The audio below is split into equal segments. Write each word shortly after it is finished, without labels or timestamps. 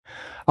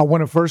I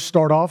want to first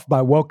start off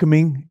by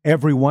welcoming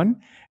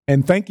everyone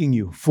and thanking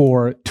you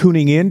for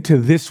tuning in to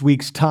this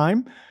week's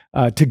time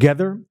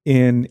together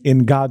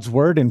in God's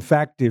Word. In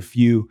fact, if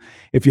you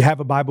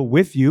have a Bible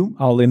with you,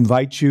 I'll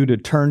invite you to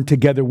turn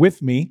together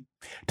with me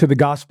to the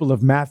Gospel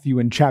of Matthew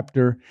in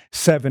chapter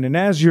 7. And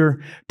as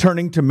you're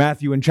turning to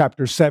Matthew in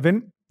chapter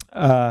 7,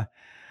 I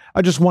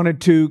just wanted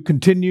to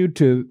continue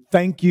to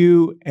thank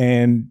you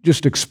and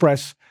just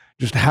express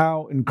just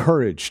how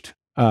encouraged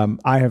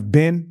I have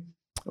been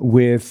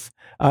with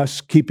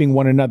us keeping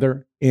one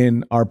another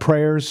in our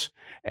prayers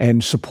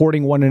and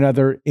supporting one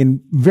another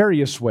in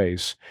various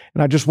ways.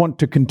 And I just want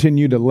to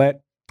continue to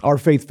let our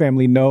faith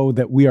family know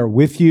that we are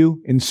with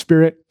you in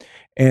spirit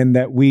and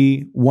that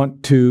we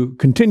want to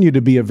continue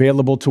to be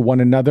available to one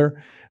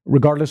another,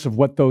 regardless of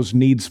what those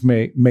needs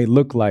may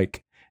look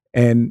like,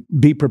 and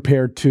be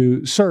prepared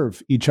to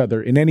serve each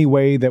other in any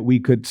way that we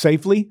could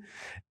safely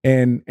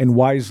and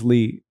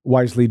wisely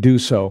do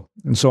so.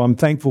 And so I'm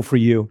thankful for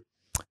you.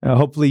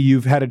 Hopefully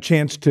you've had a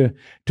chance to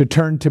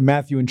turn to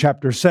Matthew in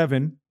chapter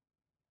 7.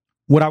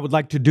 What I would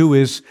like to do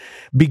is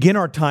begin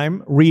our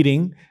time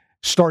reading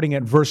starting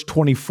at verse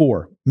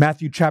 24.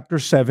 Matthew chapter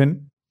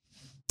 7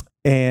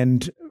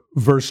 and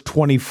verse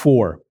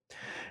 24.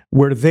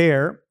 Where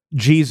there,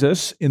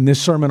 Jesus, in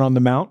this Sermon on the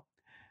Mount,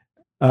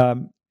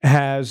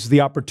 has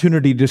the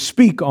opportunity to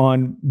speak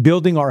on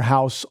building our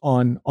house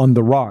on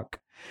the rock.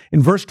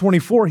 In verse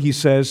 24, he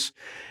says,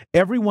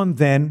 "Everyone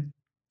then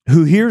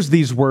who hears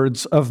these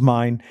words of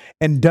mine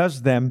and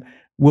does them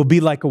will be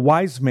like a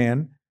wise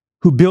man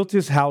who built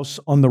his house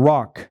on the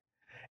rock.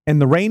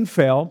 And the rain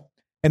fell,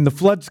 and the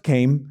floods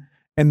came,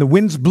 and the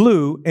winds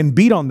blew and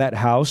beat on that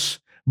house,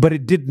 but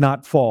it did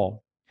not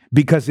fall,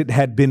 because it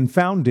had been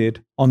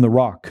founded on the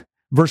rock."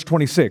 Verse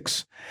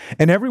 26,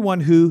 "And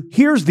everyone who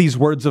hears these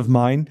words of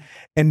mine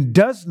and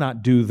does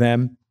not do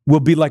them will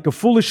be like a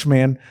foolish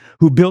man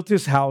who built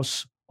his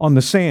house on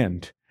the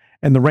sand.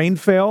 And the rain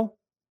fell,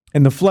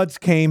 and the floods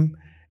came,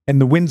 and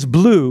the winds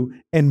blew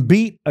and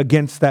beat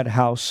against that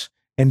house,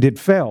 and it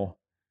fell,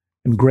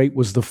 and great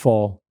was the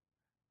fall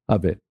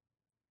of it."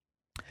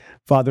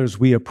 Father, as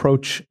we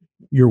approach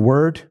your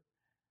word,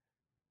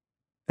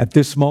 at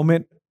this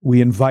moment,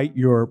 we invite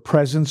your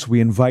presence,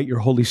 we invite your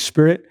Holy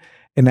Spirit,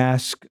 and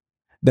ask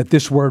that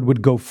this word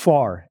would go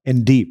far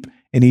and deep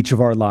in each of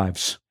our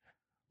lives.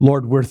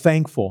 Lord, we're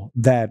thankful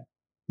that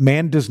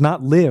man does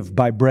not live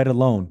by bread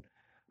alone,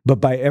 but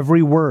by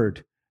every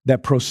word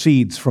that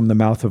proceeds from the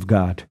mouth of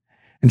God.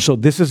 And so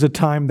this is a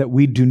time that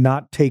we do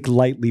not take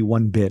lightly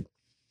one bit.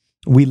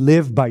 We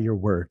live by your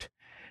word.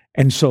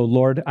 And so,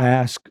 Lord, I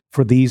ask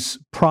for these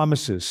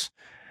promises,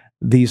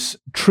 these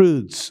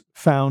truths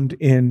found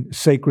in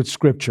sacred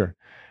scripture,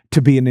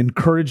 to be an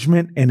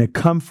encouragement and a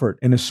comfort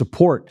and a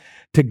support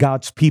to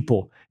God's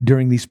people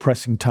during these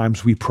pressing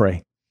times, we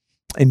pray.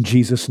 In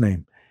Jesus'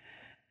 name,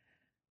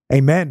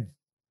 amen.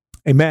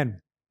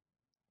 Amen.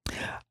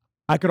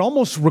 I could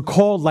almost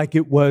recall like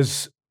it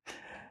was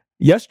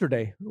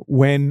yesterday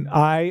when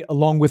I,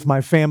 along with my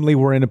family,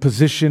 were in a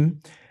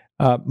position,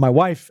 my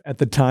wife at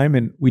the time,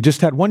 and we just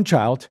had one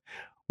child,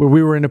 where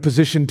we were in a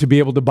position to be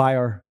able to buy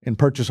and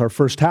purchase our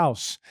first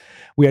house.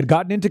 We had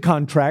gotten into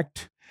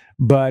contract,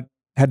 but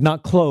had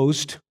not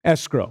closed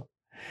escrow.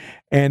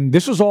 And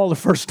this was all the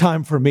first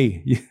time for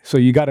me. So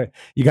you gotta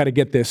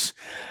get this.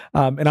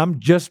 And I'm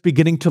just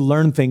beginning to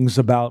learn things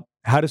about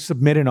how to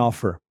submit an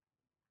offer,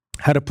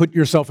 how to put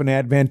yourself in an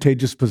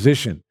advantageous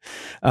position,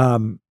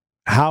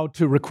 how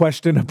to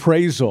request an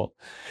appraisal.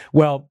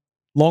 Well,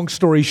 long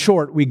story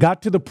short, we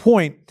got to the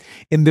point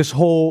in this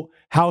whole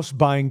house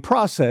buying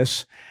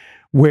process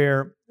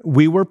where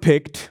we were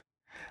picked,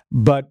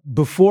 but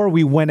before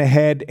we went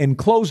ahead and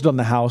closed on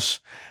the house,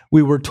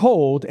 we were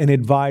told and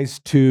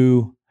advised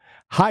to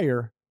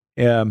hire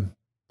a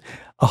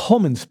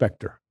home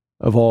inspector,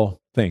 of all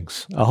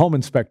things, a home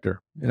inspector.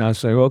 And I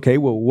was like, okay,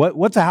 well,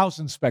 what's a house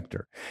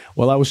inspector?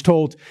 Well, I was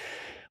told,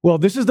 well,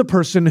 this is the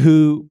person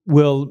who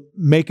will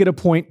make it a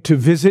point to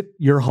visit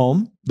your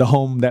home, the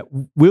home that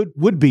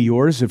would be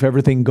yours if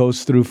everything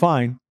goes through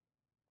fine.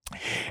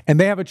 And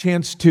they have a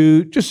chance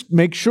to just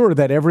make sure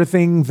that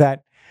everything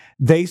that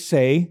they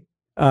say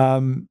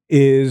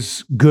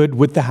is good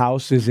with the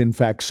house is in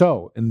fact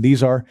so. And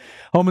these are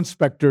home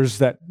inspectors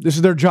that this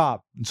is their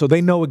job. And so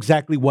they know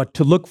exactly what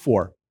to look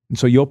for. And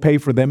so you'll pay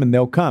for them and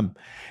they'll come.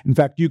 In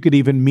fact, you could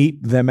even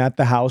meet them at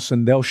the house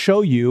and they'll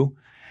show you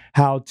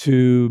how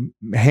to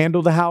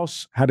handle the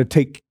house, how to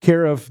take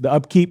care of the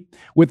upkeep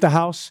with the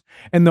house.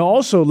 And they'll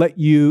also let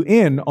you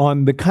in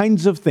on the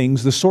kinds of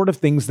things, the sort of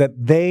things that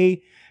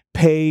they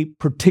pay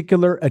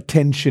particular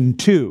attention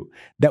to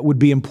that would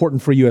be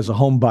important for you as a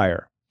home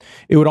buyer.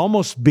 It would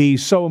almost be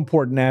so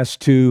important as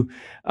to,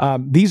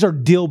 these are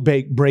deal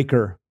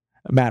breaker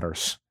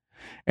matters.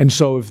 And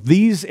so if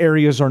these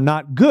areas are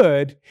not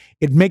good,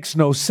 it makes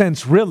no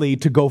sense really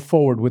to go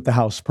forward with the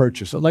house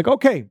purchase. I'm like,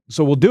 okay,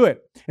 so we'll do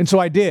it. And so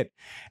I did.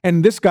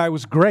 And this guy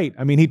was great.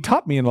 I mean, he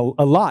taught me a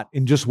lot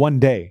in just one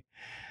day.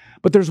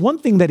 But there's one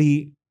thing that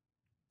he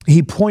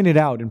he pointed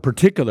out in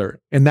particular,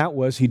 and that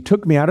was he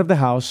took me out of the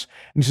house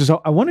and he says,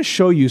 I want to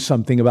show you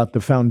something about the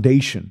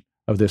foundation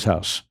of this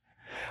house.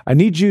 I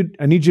need you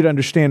to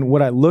understand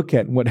what I look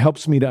at and what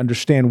helps me to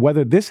understand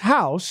whether this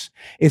house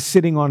is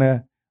sitting on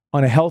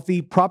a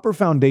healthy, proper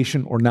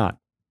foundation or not.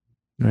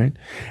 Right?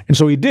 And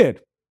so he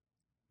did.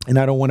 And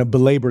I don't want to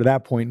belabor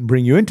that point and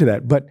bring you into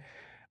that, but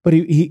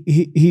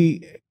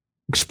he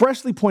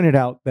expressly pointed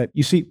out that,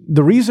 you see,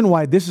 the reason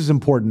why this is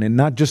important and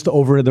not just the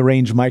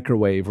over-the-range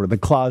microwave or the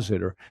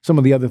closet or some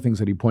of the other things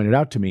that he pointed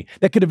out to me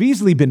that could have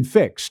easily been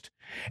fixed,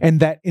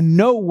 and that in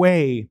no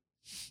way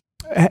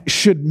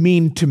should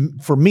mean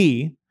for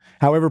me,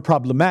 however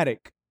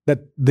problematic, that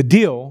the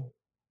deal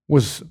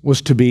was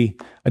to be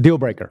a deal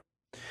breaker.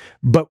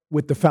 But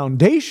with the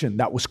foundation,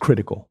 that was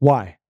critical.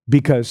 Why?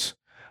 Because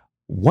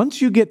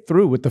once you get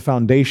through with the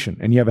foundation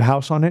and you have a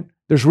house on it,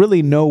 there's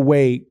really no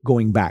way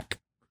going back.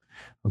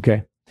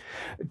 Okay?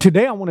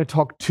 Today, I want to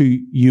talk to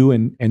you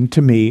and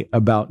to me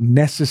about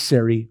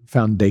necessary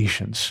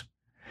foundations.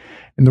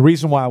 And the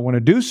reason why I want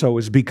to do so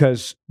is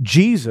because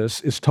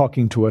Jesus is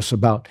talking to us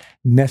about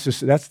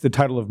necessary. That's the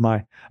title of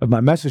my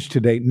message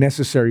today,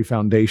 Necessary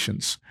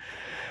Foundations.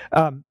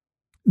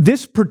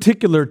 This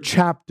particular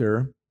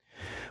chapter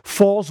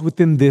falls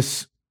within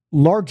this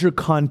larger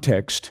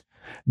context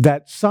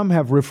that some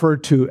have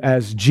referred to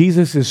as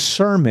Jesus'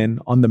 Sermon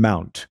on the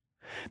Mount.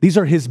 These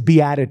are his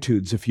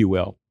Beatitudes, if you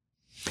will.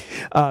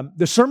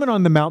 The Sermon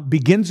on the Mount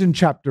begins in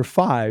chapter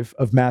 5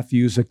 of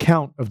Matthew's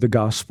account of the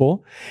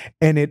gospel,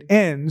 and it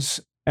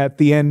ends at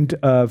the end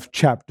of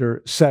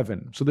chapter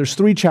 7. So there's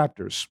 3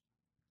 chapters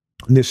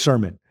in this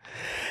sermon.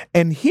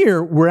 And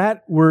here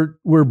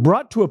we're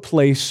brought to a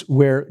place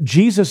where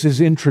Jesus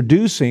is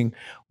introducing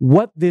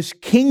what this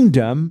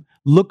kingdom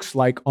looks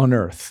like on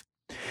earth.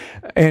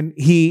 And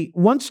he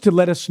wants to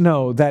let us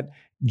know that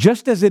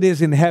just as it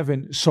is in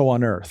heaven, so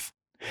on earth.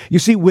 You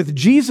see, with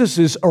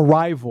Jesus'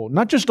 arrival,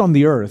 not just on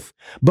the earth,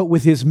 but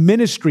with his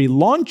ministry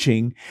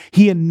launching,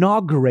 he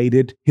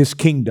inaugurated his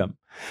kingdom.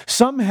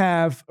 Some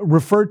have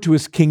referred to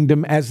his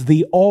kingdom as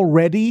the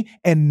already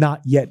and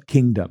not yet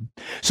kingdom.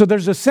 So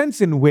there's a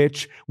sense in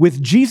which,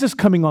 with Jesus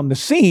coming on the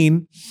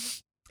scene,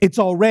 it's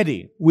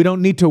already. We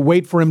don't need to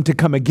wait for him to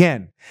come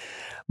again.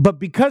 But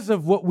because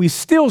of what we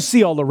still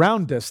see all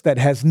around us that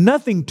has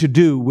nothing to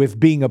do with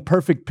being a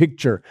perfect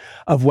picture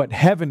of what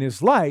heaven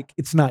is like,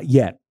 it's not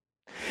yet.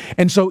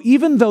 And so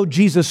even though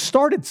Jesus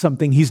started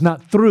something, he's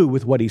not through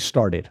with what he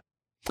started.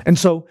 And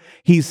so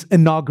he's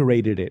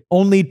inaugurated it,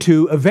 only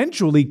to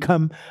eventually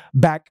come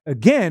back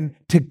again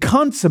to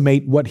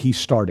consummate what he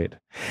started.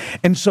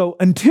 And so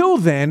until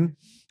then,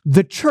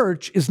 the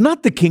church is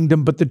not the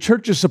kingdom, but the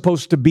church is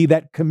supposed to be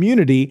that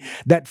community,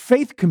 that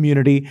faith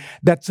community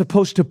that's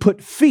supposed to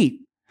put feet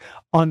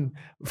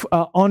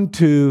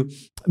onto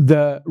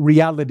the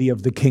reality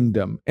of the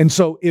kingdom. And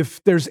so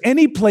if there's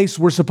any place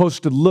we're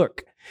supposed to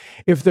look,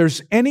 if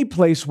there's any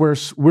place where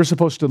we're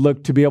supposed to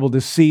look to be able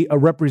to see a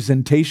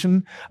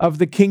representation of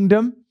the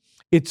kingdom,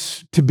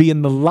 it's to be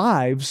in the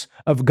lives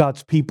of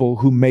God's people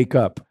who make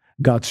up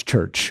God's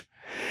church.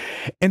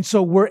 And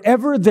so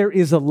wherever there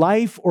is a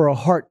life or a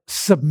heart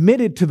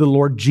submitted to the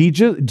Lord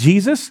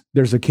Jesus,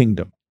 there's a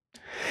kingdom.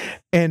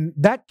 And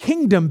that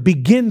kingdom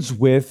begins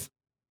with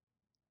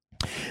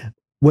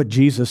what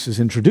Jesus is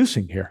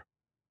introducing here.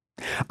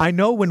 I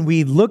know when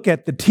we look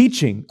at the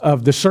teaching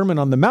of the Sermon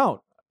on the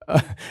Mount,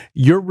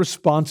 your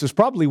response is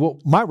probably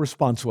what my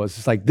response was.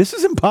 It's like, this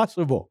is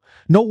impossible.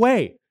 No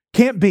way.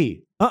 Can't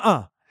be.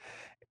 And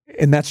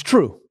that's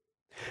true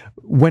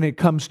when it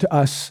comes to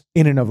us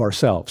in and of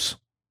ourselves.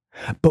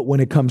 But when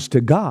it comes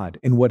to God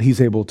and what he's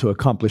able to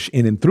accomplish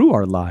in and through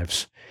our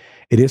lives,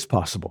 it is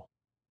possible.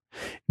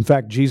 In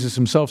fact, Jesus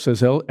himself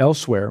says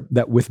elsewhere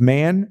that with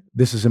man,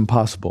 this is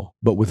impossible.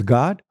 But with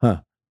God,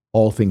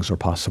 all things are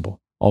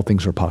possible. All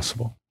things are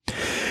possible.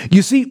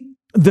 You see,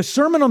 the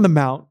Sermon on the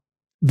Mount,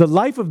 the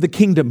life of the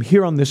kingdom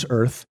here on this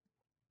earth,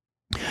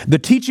 the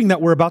teaching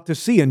that we're about to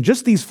see in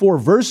just these 4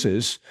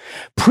 verses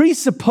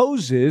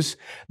presupposes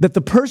that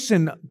the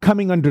person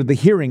coming under the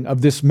hearing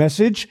of this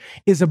message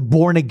is a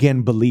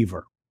born-again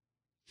believer.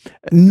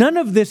 None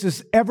of this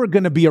is ever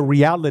going to be a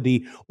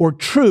reality or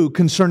true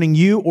concerning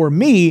you or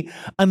me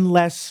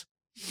unless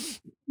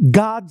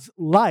God's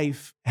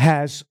life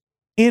has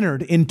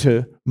entered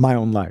into my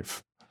own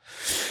life.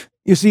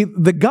 You see,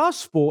 the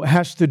gospel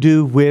has to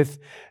do with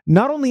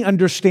not only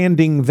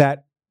understanding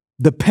that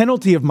the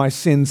penalty of my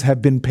sins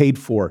have been paid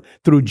for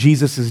through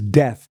Jesus'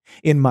 death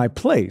in my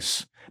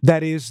place.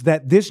 That is,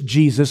 that this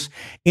Jesus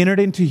entered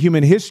into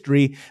human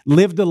history,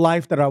 lived a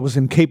life that I was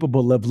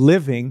incapable of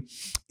living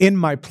in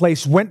my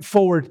place, went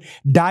forward,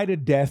 died a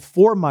death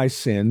for my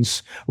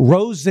sins,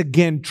 rose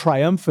again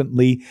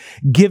triumphantly,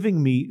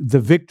 giving me the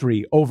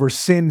victory over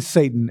sin,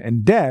 Satan,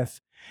 and death.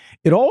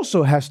 It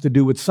also has to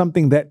do with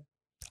something that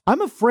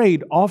I'm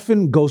afraid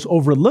often goes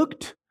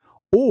overlooked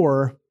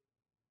or,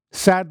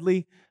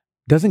 sadly,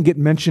 doesn't get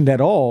mentioned at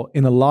all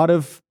in a lot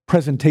of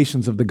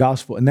presentations of the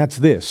gospel, and that's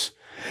this,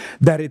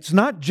 that it's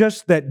not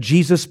just that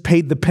Jesus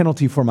paid the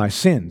penalty for my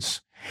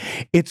sins,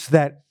 it's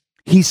that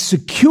he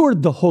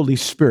secured the Holy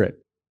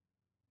Spirit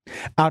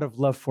out of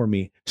love for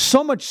me.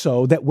 So much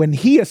so that when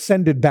he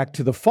ascended back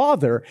to the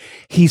Father,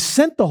 he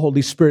sent the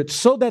Holy Spirit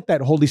so that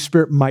that Holy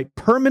Spirit might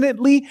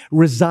permanently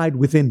reside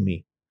within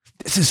me.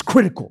 This is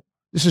critical.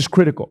 This is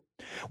critical.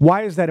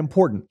 Why is that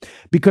important?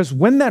 Because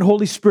when that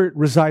Holy Spirit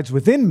resides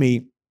within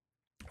me,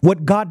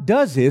 what God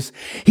does is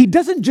he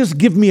doesn't just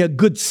give me a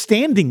good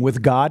standing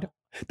with God.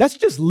 That's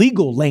just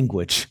legal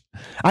language.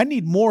 I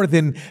need more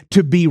than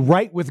to be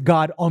right with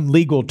God on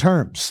legal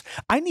terms.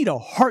 I need a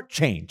heart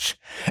change.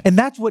 And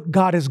that's what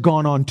God has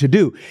gone on to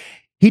do.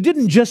 He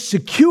didn't just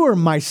secure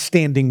my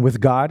standing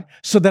with God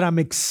so that I'm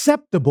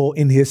acceptable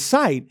in his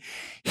sight.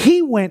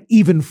 He went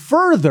even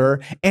further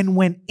and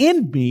went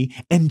in me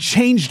and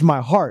changed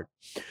my heart.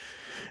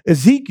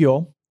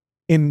 Ezekiel,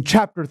 in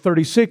chapter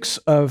 36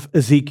 of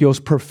Ezekiel's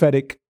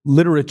prophetic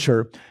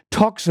literature,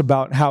 talks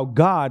about how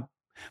God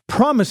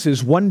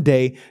promises one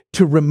day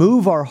to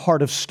remove our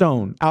heart of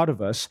stone out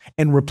of us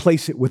and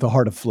replace it with a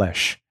heart of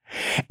flesh.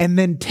 And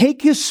then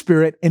take his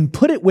spirit and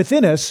put it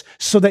within us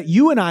so that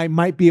you and I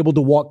might be able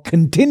to walk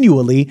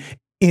continually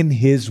in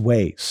his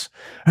ways.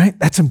 Right?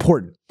 That's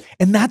important.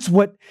 And that's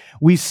what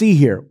we see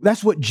here.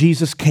 That's what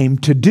Jesus came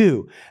to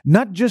do.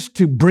 Not just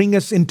to bring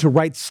us into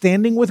right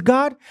standing with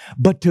God,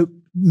 but to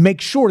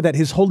make sure that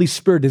his Holy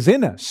Spirit is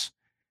in us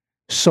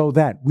so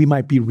that we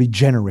might be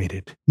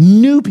regenerated,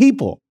 new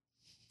people.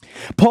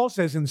 Paul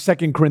says in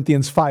 2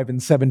 Corinthians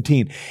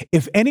 5:17,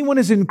 if anyone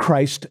is in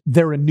Christ,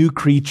 they're a new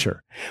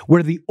creature,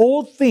 where the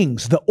old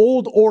things, the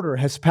old order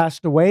has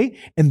passed away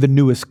and the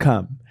new has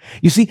come.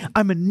 You see,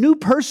 I'm a new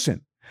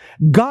person.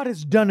 God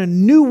has done a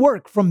new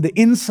work from the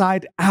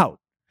inside out.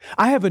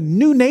 I have a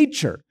new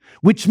nature,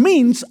 which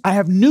means I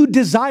have new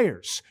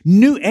desires,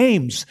 new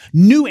aims,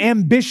 new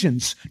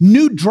ambitions,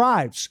 new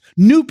drives,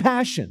 new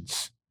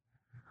passions,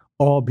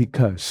 all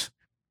because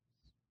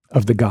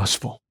of the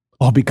gospel,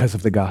 all because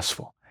of the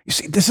gospel. You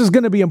see, this is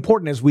going to be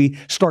important as we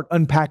start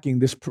unpacking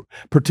this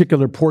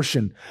particular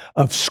portion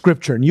of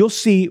Scripture, and you'll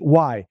see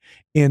why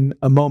in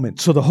a moment.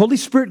 So the Holy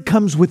Spirit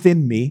comes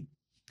within me.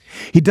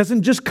 He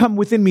doesn't just come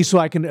within me so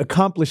I can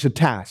accomplish a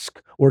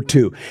task or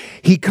two.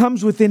 He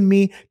comes within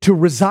me to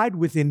reside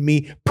within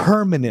me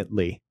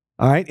permanently.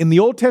 All right? In the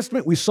Old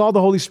Testament, we saw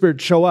the Holy Spirit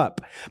show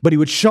up, but he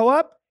would show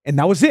up, and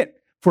that was it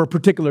for a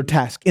particular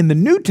task. In the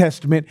New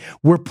Testament,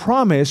 we're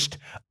promised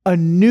a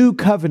new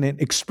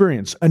covenant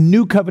experience, a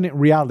new covenant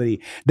reality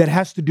that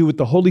has to do with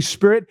the Holy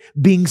Spirit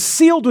being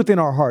sealed within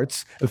our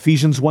hearts,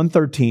 Ephesians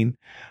 1:13,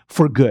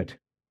 for good.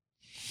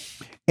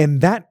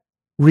 And that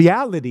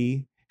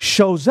reality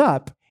shows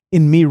up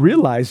in me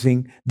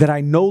realizing that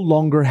I no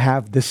longer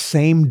have the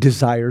same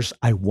desires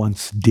I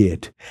once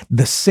did.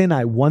 The sin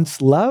I once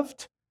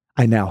loved,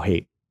 I now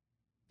hate.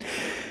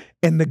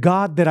 And the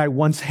God that I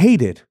once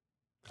hated,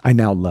 I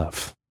now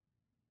love.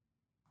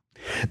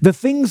 The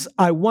things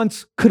I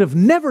once could have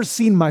never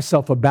seen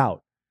myself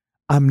about,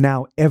 I'm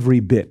now every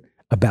bit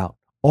about,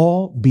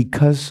 all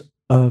because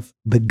of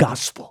the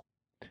gospel.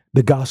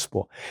 The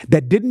gospel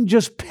that didn't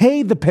just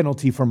pay the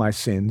penalty for my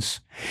sins.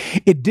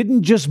 It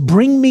didn't just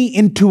bring me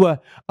into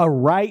a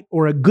right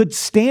or a good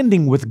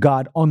standing with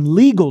God on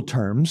legal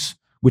terms,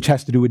 which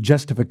has to do with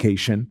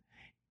justification.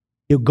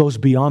 It goes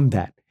beyond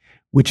that,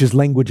 which is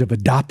language of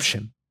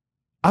adoption.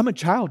 I'm a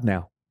child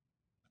now.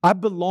 I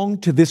belong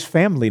to this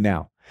family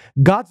now.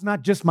 God's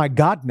not just my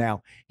God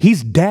now.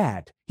 He's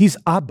dad. He's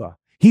Abba.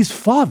 He's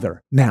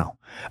father now.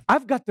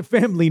 I've got the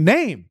family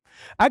name.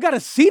 I got a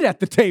seat at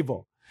the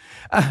table.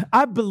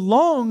 I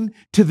belong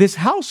to this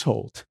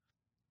household.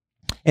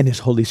 And his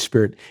Holy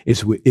Spirit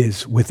is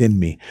within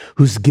me,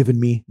 who's given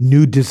me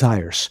new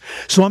desires.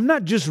 So I'm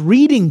not just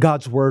reading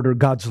God's word or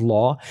God's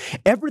law.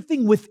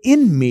 Everything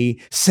within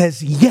me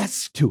says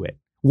yes to it.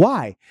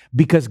 Why?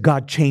 Because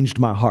God changed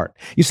my heart.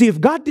 You see,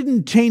 if God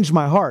didn't change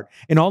my heart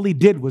and all he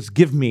did was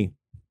give me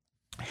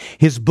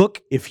his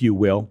book, if you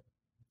will,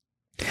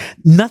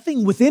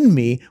 nothing within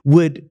me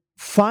would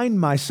find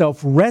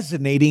myself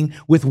resonating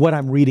with what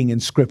I'm reading in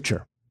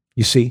Scripture.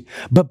 You see,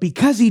 but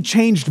because he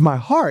changed my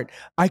heart,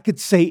 I could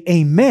say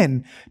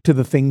amen to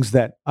the things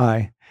that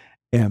I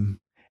am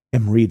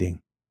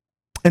reading.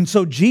 And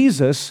so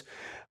Jesus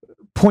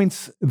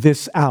points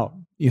this out,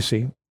 you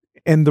see.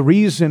 And the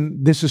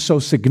reason this is so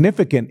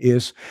significant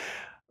is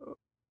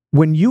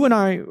when you and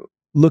I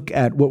look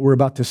at what we're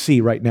about to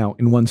see right now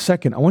in 1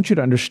 second, I want you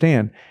to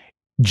understand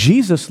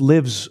Jesus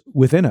lives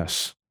within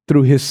us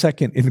through his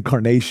second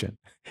incarnation,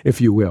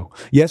 if you will.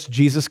 Yes,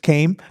 Jesus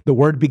came, the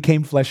Word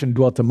became flesh and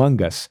dwelt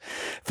among us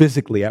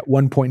physically at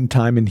one point in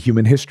time in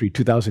human history,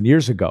 2,000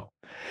 years ago.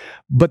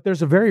 But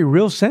there's a very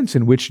real sense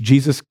in which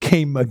Jesus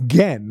came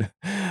again,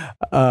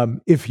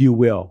 if you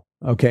will.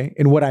 Okay.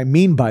 And what I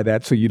mean by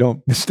that, so you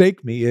don't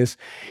mistake me, is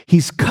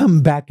he's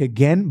come back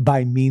again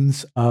by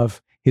means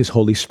of his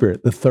Holy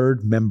Spirit, the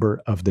third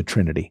member of the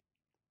Trinity.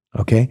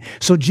 Okay.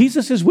 So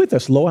Jesus is with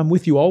us. Lo, I'm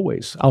with you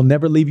always. I'll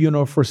never leave you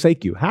nor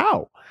forsake you.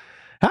 How?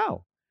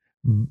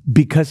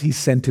 because he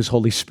sent his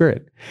Holy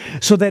Spirit.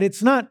 So that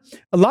it's not,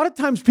 a lot of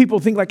times people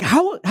think like,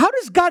 how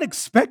does God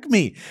expect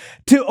me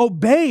to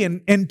obey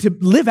and to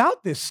live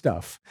out this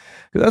stuff?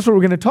 Because that's what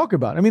we're going to talk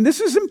about. I mean,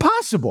 this is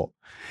impossible.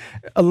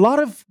 A lot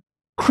of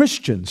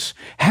Christians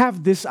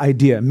have this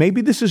idea,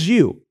 maybe this is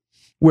you,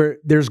 where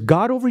there's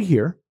God over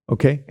here,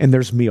 okay, and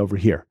there's me over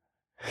here.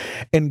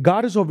 And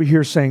God is over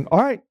here saying, all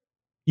right,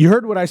 you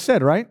heard what I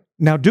said, right?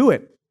 Now do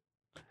it.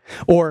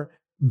 Or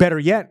better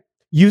yet,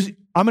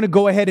 I'm going to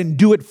go ahead and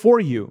do it for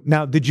you.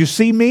 Now, did you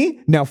see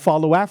me? Now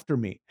follow after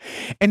me.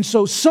 And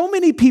so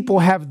many people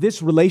have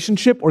this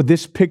relationship or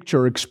this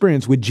picture or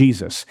experience with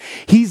Jesus.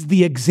 He's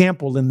the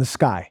example in the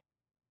sky.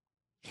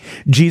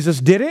 Jesus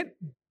did it.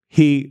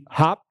 He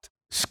hopped,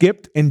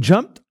 skipped, and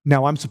jumped.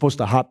 Now I'm supposed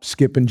to hop,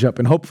 skip, and jump.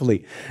 And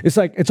hopefully,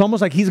 it's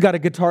almost like he's got a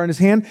guitar in his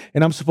hand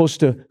and I'm supposed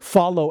to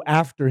follow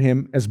after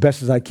him as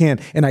best as I can.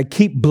 And I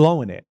keep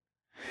blowing it.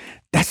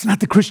 That's not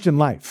the Christian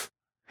life.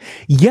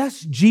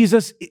 Yes,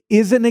 Jesus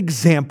is an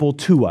example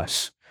to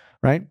us,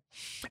 right?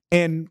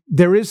 And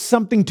there is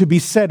something to be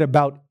said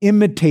about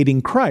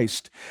imitating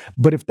Christ.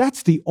 But if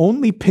that's the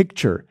only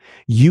picture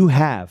you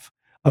have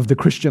of the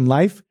Christian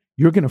life,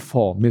 you're going to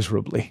fall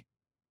miserably.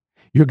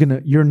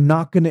 You're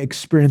not going to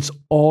experience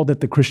all that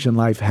the Christian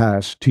life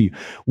has to you.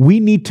 We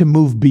need to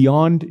move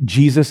beyond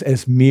Jesus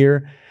as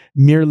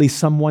merely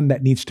someone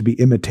that needs to be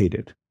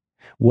imitated.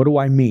 What do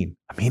I mean?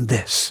 I mean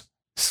this.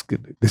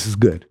 This is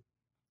good.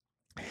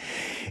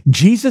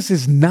 Jesus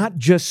is not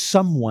just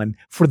someone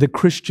for the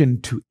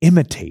Christian to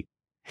imitate.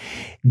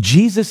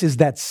 Jesus is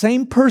that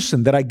same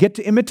person that I get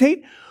to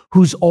imitate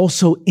who's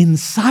also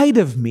inside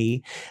of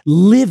me,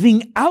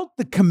 living out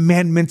the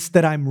commandments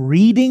that I'm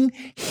reading,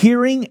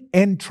 hearing,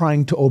 and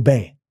trying to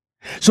obey.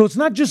 So it's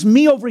not just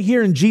me over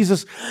here and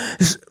Jesus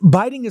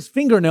biting his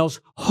fingernails,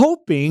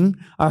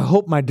 I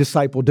hope my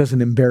disciple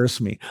doesn't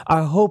embarrass me.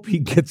 I hope he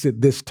gets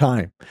it this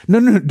time.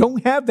 No,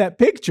 don't have that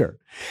picture.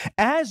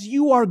 As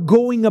you are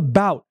going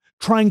about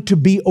trying to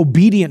be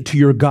obedient to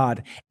your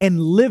God and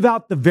live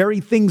out the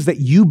very things that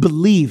you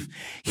believe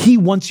he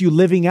wants you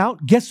living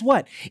out, guess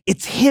what?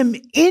 It's him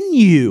in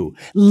you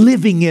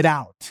living it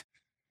out.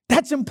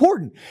 That's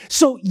important.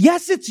 So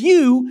yes, it's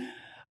you,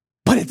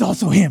 but it's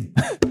also him.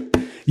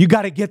 You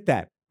got to get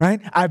that, right?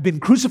 I've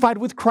been crucified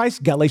with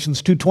Christ,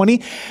 Galatians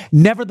 2:20.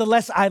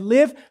 Nevertheless, I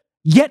live,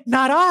 yet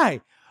not I,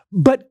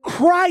 but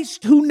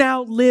Christ who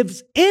now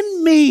lives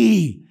in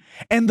me.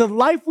 And the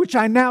life which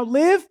I now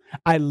live,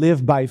 I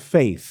live by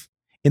faith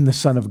in the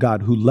Son of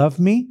God who loved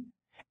me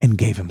and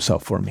gave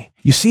himself for me.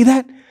 You see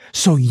that?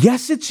 So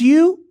yes, it's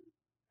you,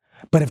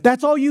 but if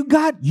that's all you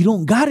got, you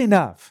don't got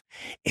enough.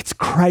 It's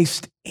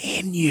Christ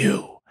in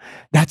you.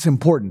 That's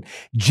important.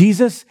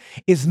 Jesus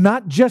is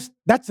not just,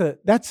 that's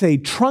a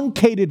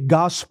truncated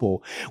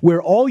gospel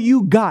where all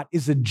you got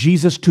is a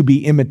Jesus to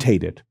be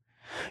imitated.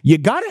 You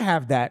got to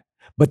have that,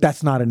 but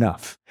that's not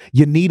enough.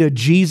 You need a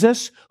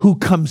Jesus who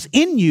comes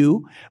in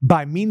you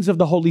by means of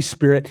the Holy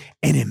Spirit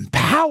and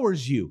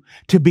empowers you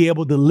to be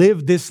able to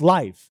live this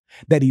life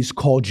that he's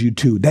called you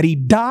to, that he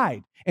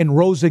died and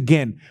rose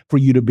again for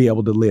you to be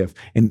able to live.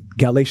 And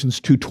Galatians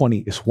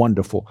 2:20 is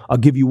wonderful. I'll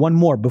give you one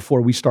more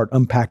before we start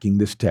unpacking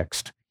this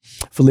text.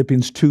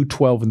 Philippians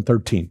 2:12 and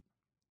 13.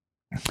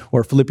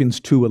 Or Philippians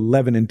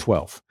 2:11 and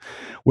 12,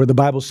 where the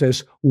Bible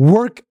says,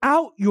 work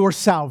out your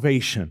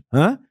salvation,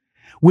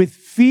 with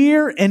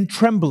fear and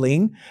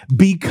trembling,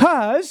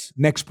 because,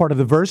 next part of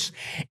the verse,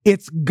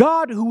 it's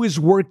God who is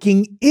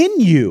working in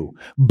you,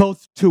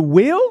 both to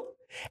will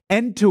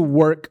and to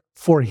work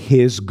for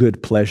his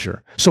good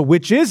pleasure. So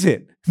which is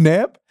it,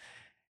 Neb?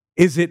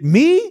 Is it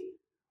me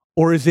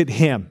or is it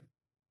him?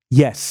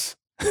 Yes.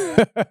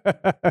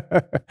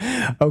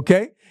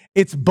 Okay?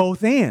 It's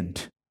both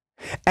and.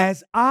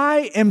 As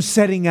I am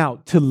setting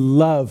out to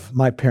love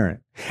my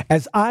parent,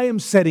 as I am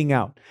setting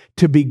out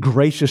to be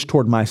gracious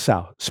toward my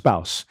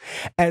spouse,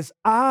 as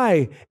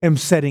I am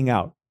setting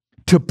out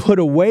to put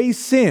away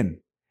sin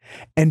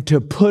and to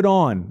put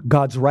on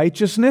God's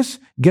righteousness,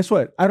 guess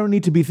what? I don't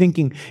need to be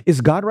thinking,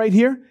 is God right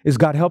here? Is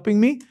God helping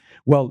me?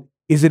 Well,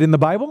 is it in the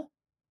Bible?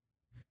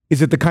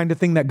 Is it the kind of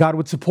thing that God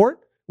would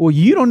support? Well,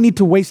 you don't need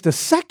to waste a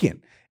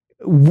second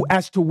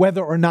as to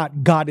whether or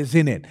not God is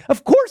in it.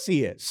 Of course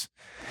he is.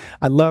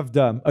 I loved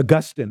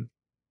Augustine,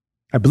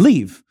 I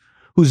believe,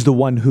 who's the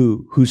one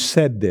who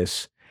said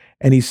this.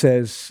 And he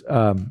says,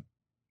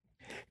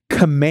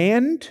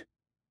 command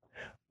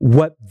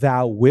what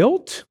thou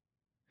wilt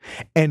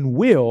and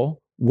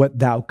will what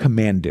thou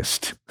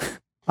commandest.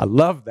 I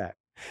love that.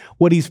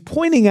 What he's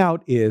pointing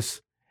out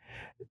is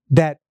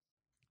that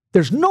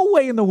there's no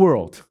way in the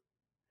world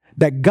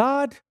that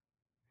God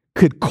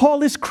could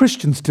call his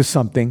Christians to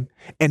something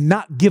and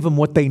not give them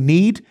what they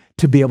need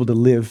to be able to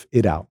live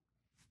it out.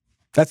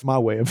 That's my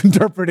way of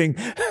interpreting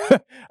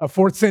a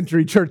 4th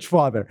century church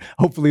father.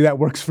 Hopefully that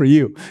works for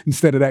you.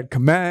 Instead of that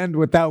command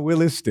what thou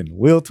willest and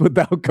wilt what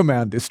thou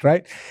commandest,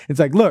 right? It's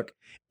like, look,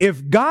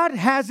 if God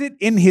has it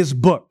in his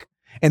book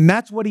and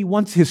that's what he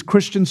wants his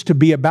Christians to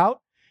be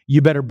about,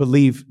 you better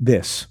believe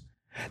this,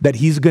 that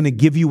he's going to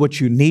give you what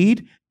you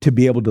need to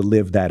be able to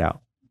live that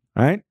out,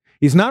 right?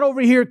 He's not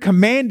over here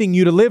commanding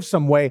you to live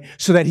some way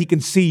so that he can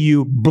see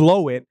you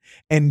blow it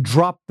and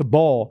drop the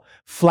ball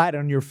flat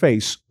on your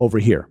face over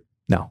here.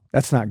 No,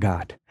 that's not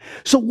God.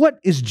 So what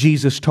is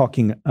Jesus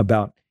talking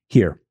about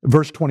here?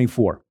 Verse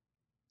 24.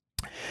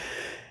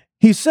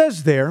 He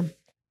says there,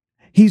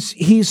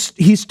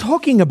 he's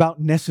talking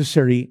about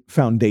necessary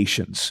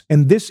foundations.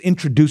 And this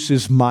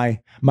introduces my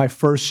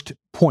first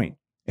point,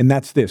 and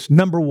that's this.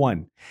 Number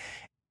one,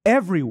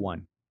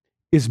 everyone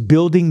is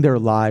building their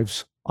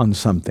lives on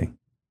something.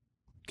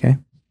 Okay?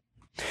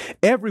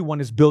 Everyone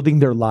is building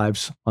their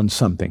lives on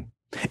something.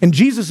 And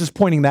Jesus is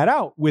pointing that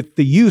out with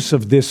the use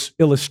of this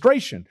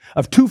illustration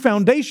of two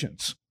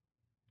foundations.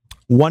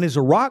 One is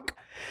a rock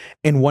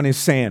and one is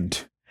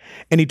sand.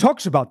 And he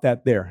talks about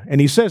that there.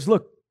 And he says,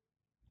 look,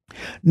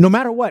 no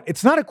matter what,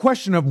 it's not a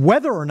question of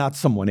whether or not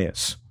someone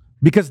is,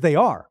 because they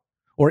are,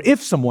 or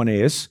if someone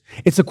is.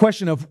 It's a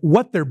question of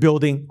what they're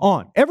building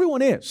on.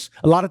 Everyone is.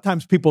 A lot of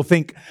times people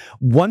think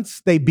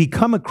once they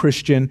become a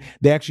Christian,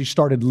 they actually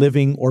started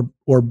living or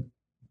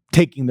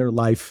taking their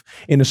life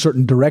in a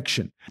certain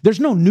direction. There's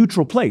no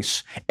neutral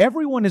place.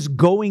 Everyone is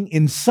going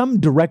in some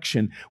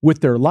direction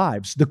with their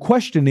lives. The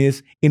question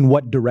is, in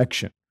what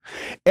direction?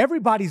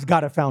 Everybody's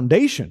got a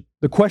foundation.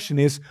 The question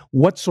is,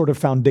 what sort of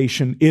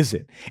foundation is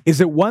it? Is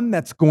it one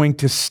that's going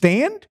to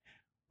stand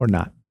or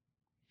not?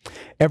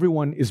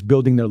 Everyone is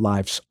building their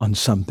lives on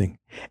something.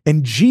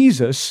 And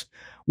Jesus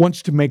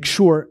wants to make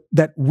sure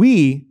that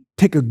we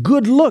take a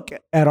good look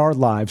at our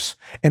lives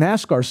and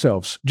ask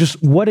ourselves,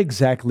 just what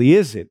exactly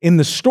is it? In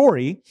the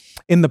story,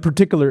 in the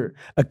particular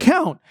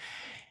account,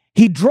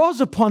 he draws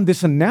upon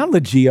this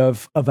analogy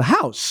of a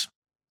house.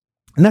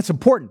 And that's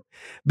important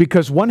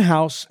because one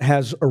house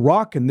has a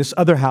rock and this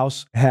other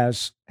house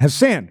has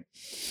sand.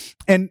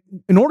 And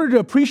in order to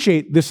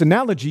appreciate this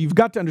analogy, you've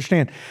got to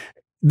understand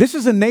this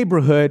is a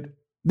neighborhood.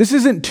 This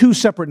isn't two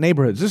separate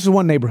neighborhoods. This is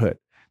one neighborhood.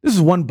 This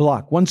is one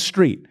block, one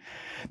street.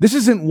 This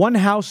isn't one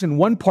house in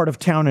one part of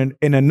town and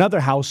another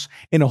house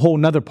in a whole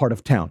nother part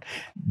of town.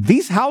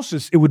 These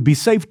houses, it would be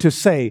safe to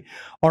say,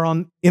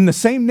 are in the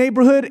same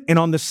neighborhood and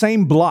on the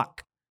same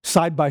block,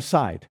 side by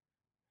side.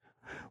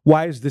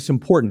 Why is this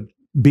important?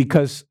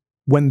 Because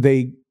when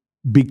they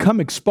become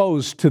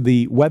exposed to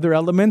the weather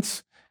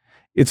elements,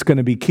 it's going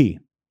to be key.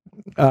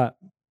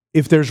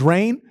 If there's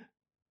rain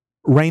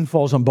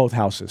falls on both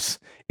houses.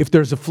 If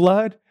there's a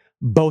flood,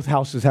 both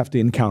houses have to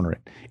encounter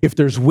it. If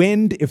there's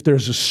wind, if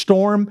there's a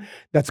storm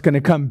that's going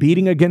to come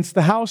beating against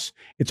the house,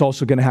 it's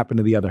also going to happen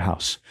to the other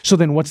house. So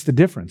then what's the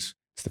difference?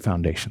 It's the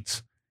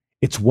foundations.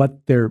 It's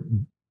what they're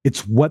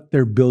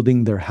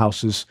building their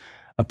houses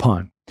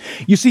upon.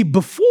 You see,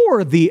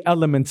 before the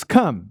elements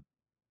come,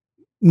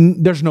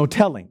 there's no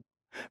telling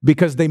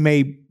because they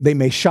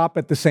may shop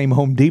at the same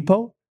Home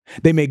Depot.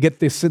 They may get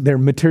their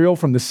material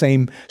from the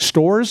same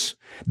stores.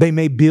 They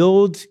may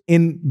build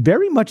in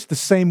very much the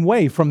same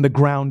way from the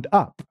ground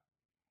up.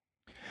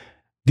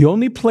 The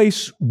only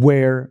place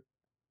where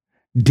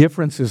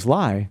differences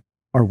lie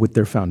are with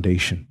their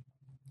foundation.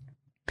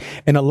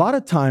 And a lot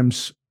of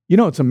times,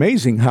 it's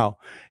amazing how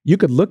you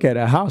could look at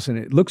a house and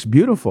it looks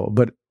beautiful,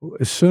 but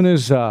as soon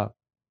as a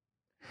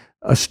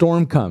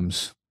storm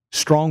comes,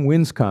 strong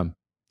winds come,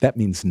 that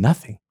means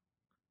nothing.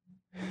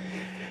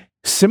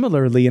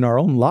 Similarly, in our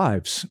own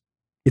lives,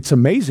 it's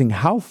amazing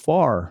how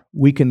far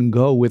we can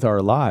go with our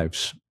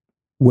lives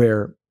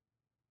where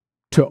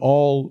to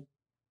all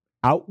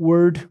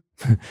outward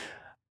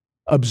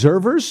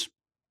observers,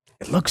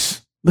 it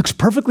looks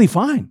perfectly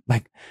fine.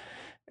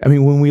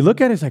 When we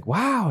look at it, it's like,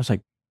 wow, it's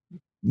like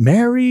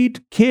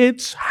married,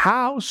 kids,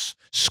 house,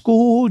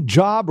 school,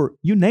 job, or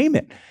you name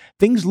it.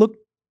 Things look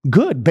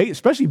good,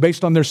 especially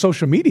based on their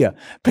social media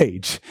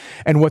page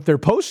and what they're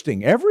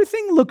posting.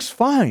 Everything looks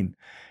fine.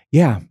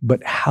 Yeah,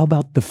 but how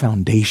about the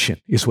foundation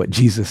is what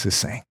Jesus is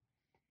saying.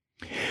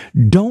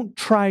 Don't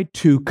try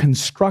to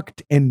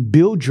construct and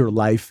build your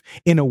life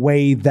in a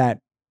way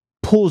that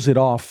pulls it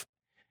off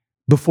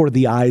before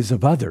the eyes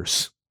of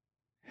others.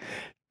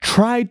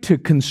 Try to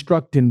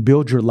construct and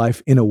build your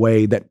life in a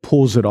way that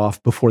pulls it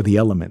off before the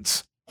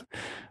elements,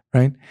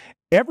 right?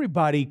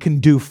 Everybody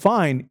can do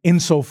fine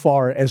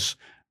insofar as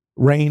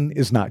rain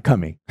is not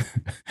coming,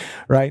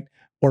 right?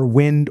 Or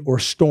wind or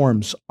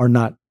storms are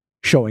not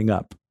showing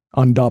up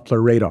on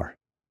Doppler radar.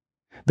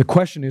 The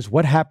question is,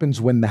 what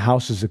happens when the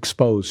house is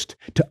exposed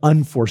to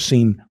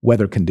unforeseen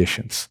weather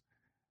conditions?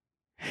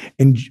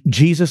 And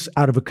Jesus,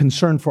 out of a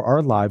concern for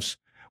our lives,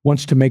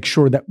 wants to make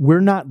sure that we're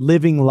not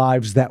living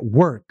lives that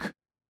work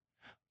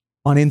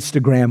on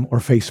Instagram or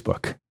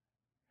Facebook.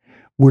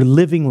 We're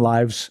living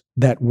lives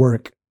that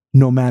work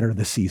no matter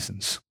the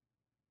seasons.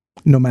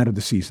 No matter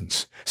the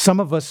seasons. Some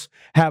of us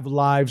have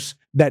lives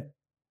that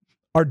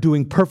are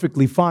doing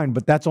perfectly fine,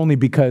 but that's only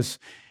because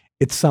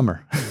it's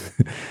summer.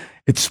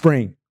 It's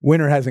spring.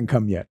 Winter hasn't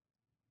come yet.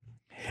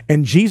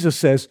 And Jesus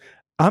says,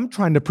 I'm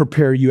trying to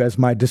prepare you as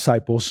my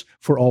disciples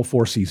for all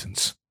four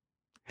seasons,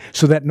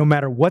 so that no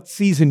matter what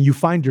season you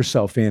find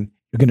yourself in,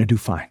 you're going to do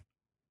fine.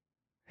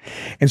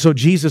 And so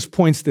Jesus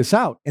points this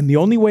out. And the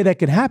only way that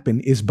can happen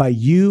is by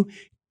you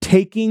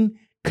taking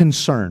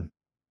concern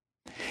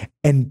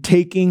and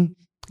taking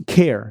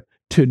care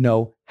to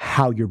know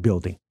how you're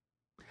building.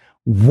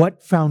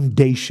 What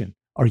foundation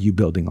are you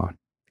building on?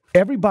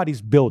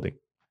 Everybody's building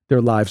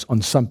their lives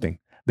on something.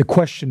 The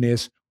question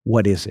is,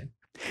 what is it?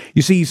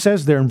 You see, he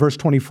says there in verse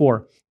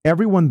 24,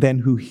 everyone then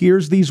who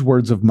hears these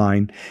words of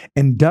mine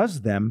and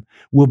does them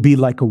will be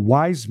like a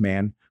wise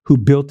man who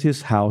built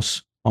his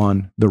house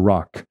on the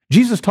rock.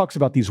 Jesus talks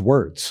about these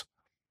words.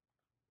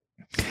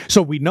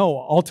 So we know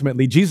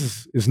ultimately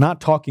Jesus is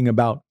not talking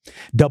about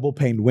double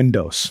pane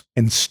windows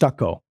and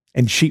stucco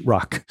and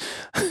sheetrock,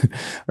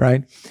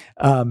 right?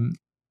 And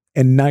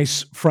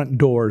nice front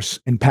doors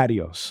and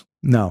patios.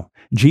 No,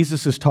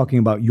 Jesus is talking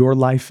about your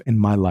life and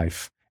my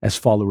life as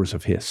followers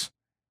of his.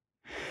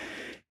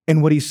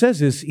 And what he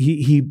says is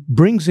he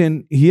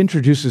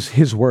introduces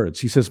his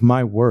words. He says,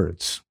 my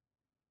words.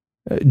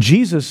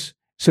 Jesus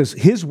says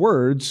his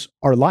words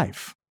are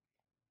life.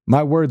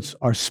 My words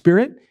are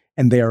spirit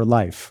and they are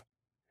life.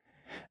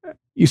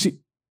 You see,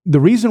 the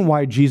reason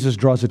why Jesus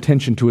draws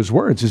attention to his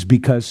words is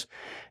because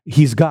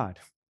he's God.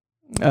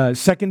 2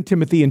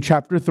 Timothy in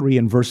chapter 3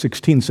 and verse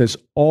 16 says,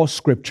 all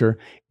scripture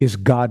is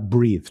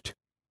God-breathed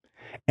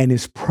and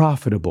is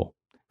profitable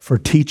for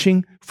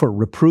teaching, for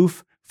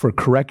reproof, for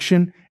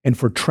correction, and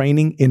for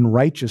training in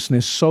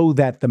righteousness, so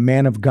that the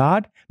man of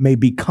God may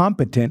be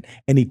competent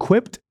and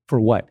equipped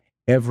for what?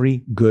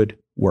 Every good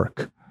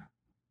work.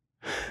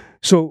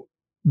 So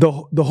the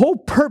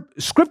whole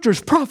scripture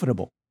is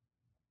profitable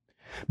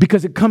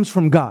because it comes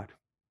from God.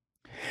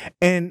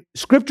 And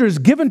scripture is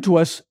given to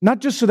us not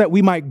just so that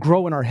we might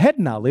grow in our head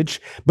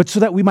knowledge, but so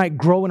that we might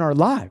grow in our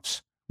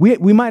lives.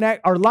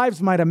 Our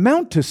lives might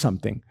amount to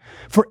something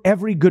for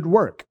every good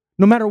work,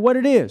 no matter what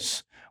it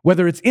is,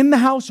 whether it's in the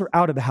house or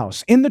out of the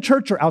house, in the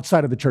church or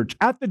outside of the church,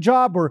 at the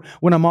job or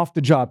when I'm off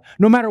the job.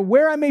 No matter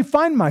where I may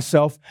find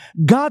myself,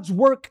 God's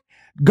word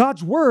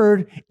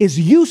is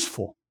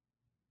useful.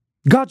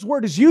 God's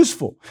word is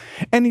useful.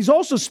 And he's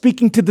also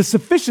speaking to the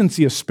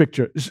sufficiency of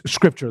scripture.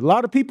 A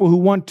lot of people who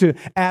want to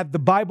add the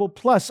Bible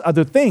plus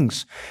other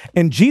things.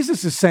 And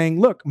Jesus is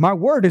saying, look, my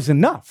word is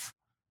enough.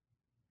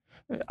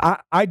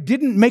 I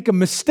didn't make a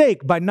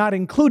mistake by not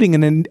including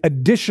an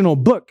additional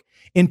book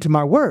into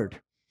my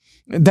word.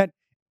 That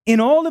in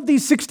all of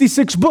these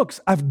 66 books,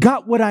 I've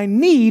got what I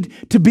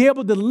need to be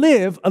able to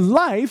live a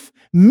life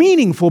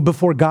meaningful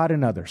before God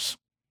and others.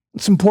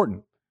 It's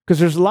important. Because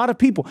there's a lot of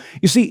people.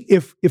 You see,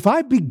 if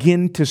I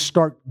begin to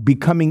start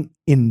becoming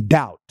in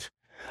doubt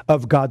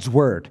of God's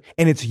word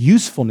and its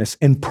usefulness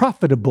and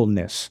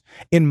profitableness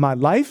in my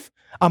life,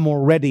 I'm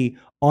already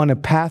on a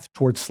path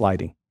towards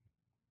sliding.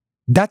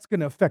 That's going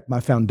to affect my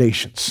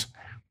foundations.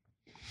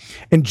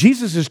 And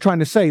Jesus is trying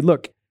to say,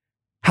 look,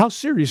 how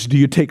serious do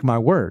you take my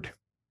word?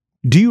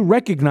 Do you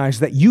recognize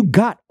that you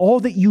got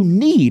all that you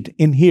need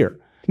in here?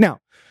 Now,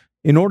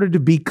 in order to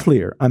be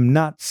clear, I'm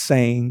not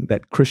saying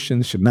that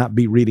Christians should not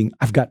be reading.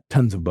 I've got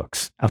tons of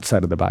books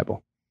outside of the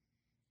Bible.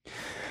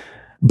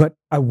 But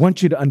I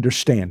want you to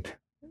understand,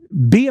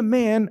 be a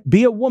man,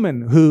 be a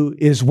woman who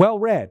is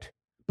well-read,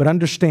 but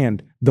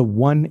understand the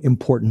one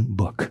important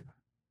book.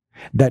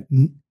 That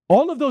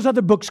all of those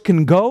other books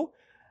can go,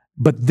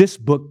 but this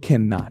book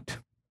cannot.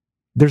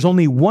 There's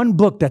only one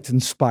book that's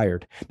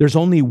inspired. There's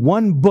only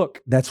one book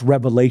that's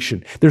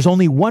revelation. There's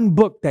only one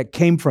book that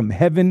came from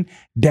heaven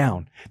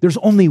down. There's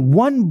only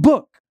one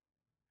book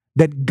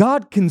that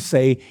God can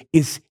say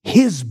is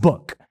his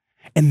book,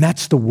 and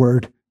that's the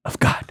word of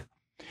God.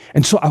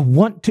 And so I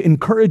want to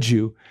encourage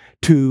you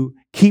to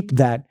keep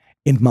that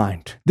in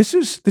mind. This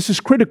is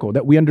critical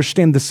that we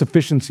understand the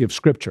sufficiency of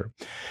Scripture.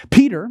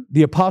 Peter,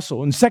 the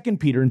apostle, in 2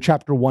 Peter in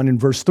chapter 1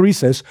 and verse 3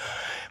 says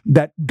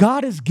that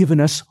God has given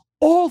us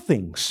all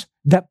things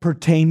that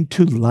pertain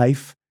to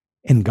life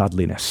and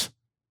godliness.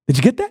 Did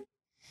you get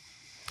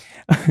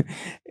that?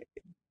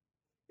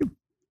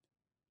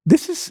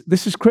 This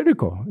is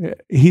critical.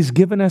 He's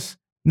given us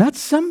not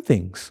some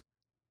things,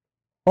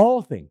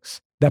 all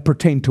things that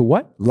pertain to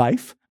what?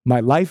 Life,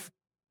 my life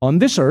on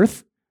this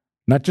earth,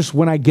 not just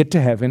when I get to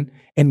heaven,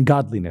 and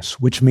godliness,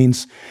 which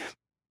means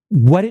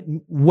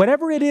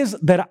whatever it is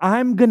that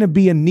I'm going to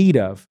be in need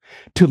of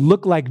to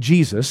look like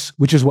Jesus,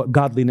 which is what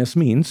godliness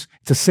means.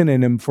 It's a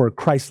synonym for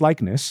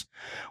Christ-likeness.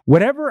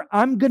 Whatever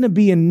I'm going to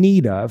be in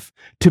need of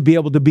to be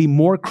able to be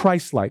more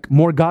Christ-like,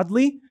 more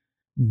godly,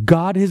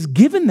 God has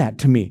given that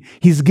to me.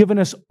 He's given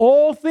us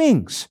all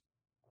things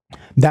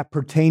that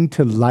pertain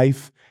to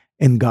life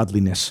and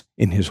godliness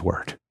in his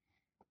word.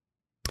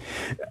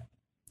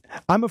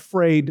 I'm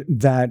afraid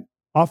that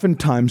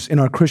oftentimes in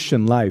our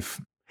Christian life,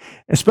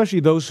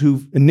 especially those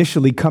who've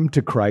initially come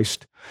to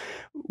Christ,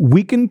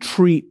 we can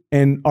treat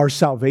our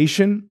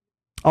salvation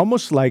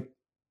almost like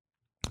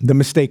the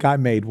mistake I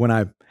made when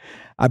I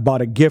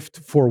bought a gift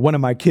for one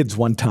of my kids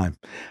one time.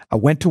 I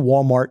went to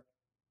Walmart,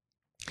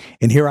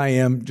 and here I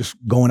am just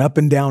going up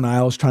and down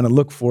aisles trying to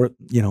look for it,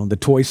 the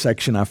toy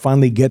section. I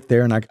finally get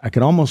there, and I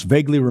can almost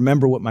vaguely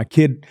remember what my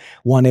kid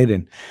wanted,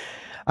 and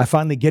I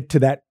finally get to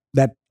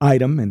that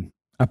item, and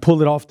I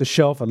pull it off the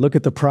shelf. I look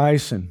at the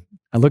price, and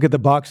I look at the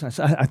box, and I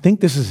say, I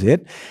think this is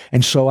it.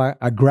 And so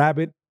I grab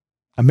it.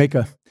 I make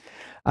a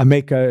I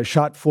make a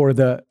shot for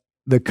the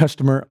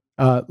customer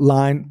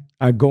line.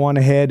 I go on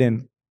ahead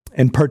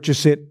and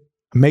purchase it.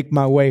 I make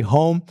my way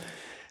home,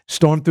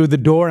 storm through the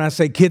door, and I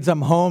say, kids,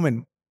 I'm home.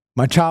 And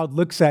my child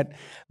looks at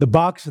the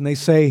box and they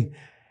say,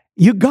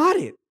 you got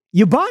it.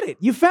 You bought it.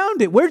 You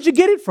found it. Where'd you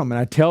get it from? And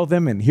I tell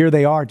them, and here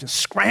they are just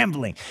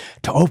scrambling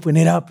to open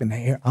it up. And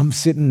here I'm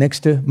sitting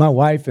next to my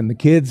wife and the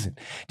kids, and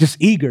just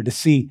eager to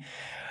see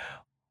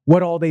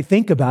what all they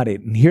think about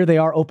it. And here they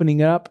are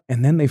opening it up,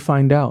 and then they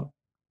find out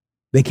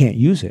they can't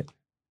use it.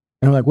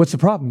 And I'm like, what's the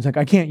problem? He's like,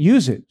 I can't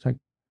use it. It's like,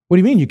 what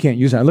do you mean you can't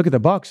use it? I look at the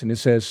box and it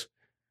says,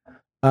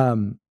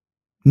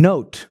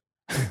 note,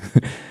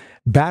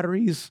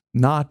 batteries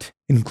not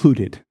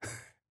included.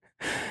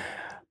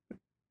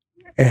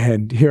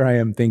 And here I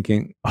am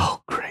thinking,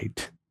 oh,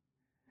 great.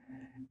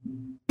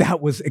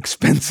 That was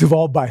expensive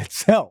all by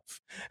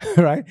itself,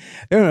 right?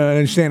 I don't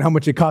understand how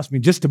much it cost me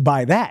just to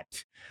buy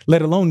that,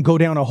 let alone go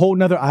down a whole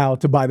nother aisle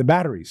to buy the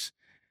batteries.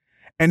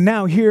 And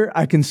now here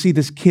I can see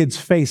this kid's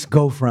face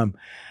go from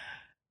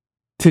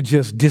to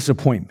just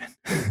disappointment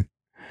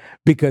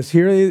because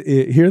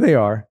here they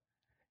are.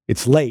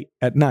 It's late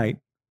at night.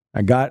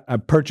 I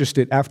purchased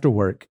it after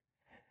work.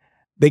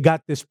 They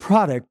got this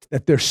product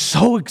that they're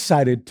so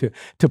excited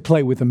to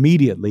play with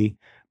immediately,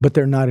 but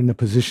they're not in a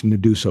position to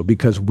do so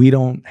because we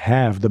don't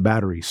have the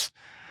batteries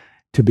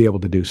to be able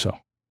to do so.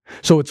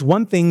 So it's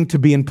one thing to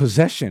be in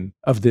possession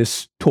of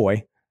this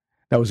toy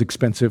that was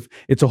expensive.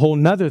 It's a whole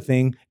nother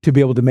thing to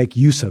be able to make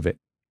use of it.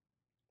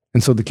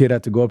 And so the kid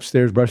had to go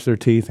upstairs, brush their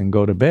teeth, and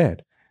go to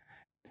bed.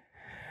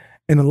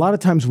 And a lot of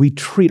times we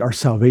treat our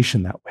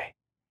salvation that way.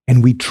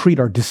 And we treat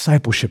our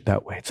discipleship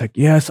that way. It's like,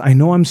 yes, I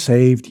know I'm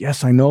saved.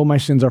 Yes, I know my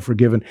sins are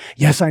forgiven.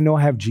 Yes, I know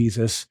I have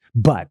Jesus.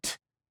 But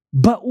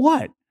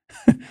what?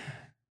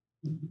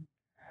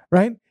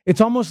 Right?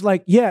 It's almost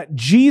like, yeah,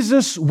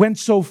 Jesus went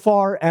so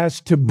far as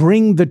to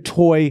bring the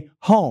toy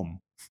home.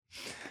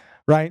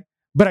 Right?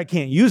 But I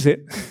can't use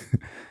it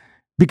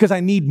because I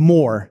need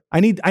more.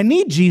 I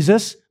need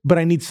Jesus, but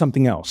I need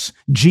something else.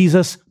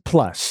 Jesus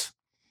plus.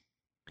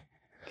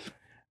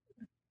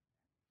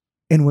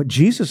 And what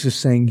Jesus is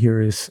saying here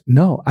is,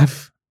 no, I'm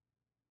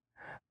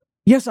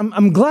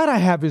glad I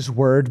have his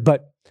word,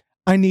 but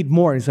I need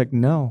more. He's like,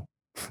 no,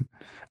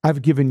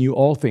 I've given you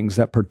all things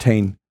that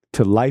pertain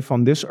to life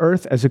on this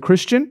earth as a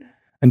Christian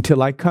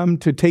until I come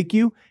to take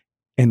you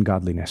in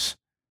godliness.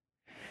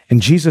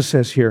 And Jesus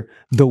says here,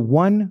 the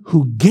one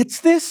who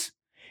gets this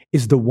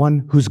is the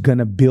one who's going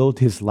to build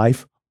his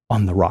life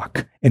on the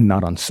rock and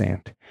not on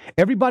sand.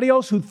 Everybody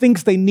else who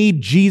thinks they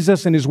need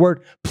Jesus and his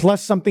word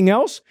plus something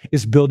else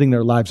is building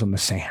their lives on the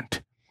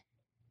sand.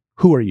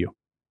 Who are you?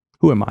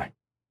 Who am I?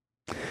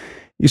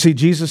 You see,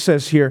 Jesus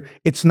says here,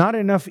 it's not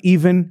enough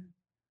even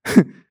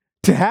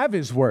to have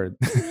his word.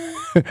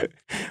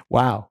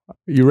 Wow.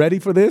 You ready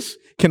for this?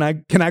 Can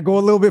I go a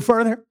little bit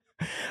further?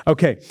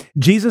 Okay.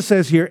 Jesus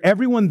says here,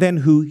 everyone then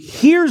who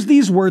hears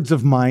these words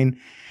of mine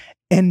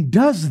and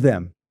does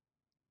them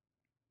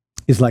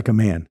is like a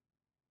man,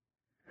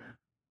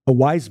 a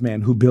wise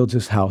man who builds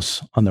his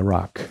house on the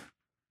rock.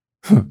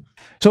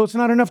 So it's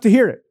not enough to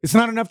hear it. It's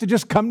not enough to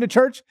just come to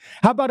church.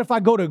 How about if I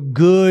go to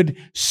good,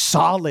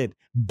 solid,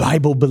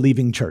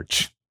 Bible-believing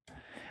church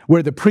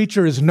where the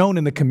preacher is known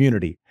in the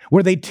community,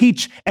 where they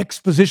teach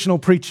expositional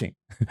preaching,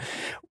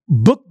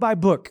 book by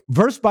book,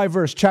 verse by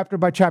verse, chapter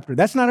by chapter?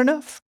 That's not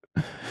enough.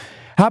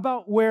 How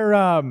about where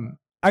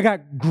I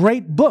got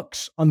great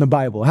books on the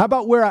Bible? How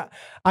about where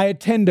I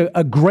attend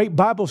a great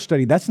Bible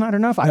study? That's not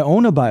enough. I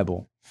own a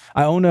Bible.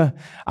 I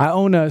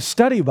own a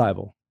study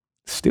Bible.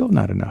 Still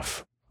not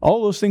enough.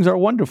 All those things are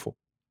wonderful.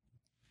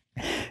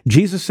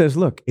 Jesus says,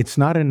 look, it's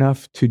not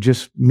enough to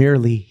just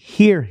merely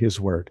hear his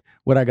word.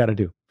 What I got to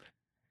do?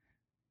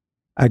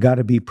 I got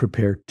to be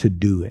prepared to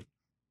do it.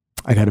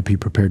 I got to be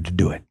prepared to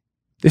do it.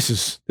 This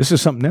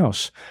is something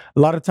else.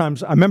 A lot of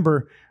times, I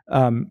remember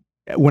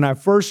when I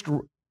first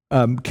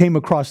came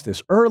across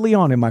this early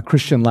on in my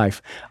Christian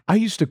life, I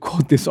used to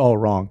quote this all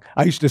wrong.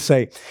 I used to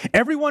say,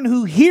 everyone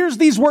who hears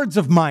these words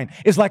of mine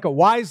is like a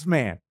wise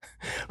man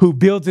who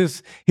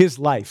builds his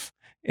life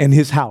and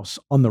his house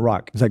on the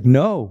rock. It's like,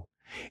 no,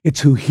 it's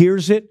who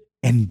hears it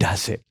and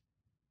does it.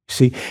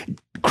 See,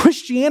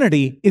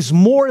 Christianity is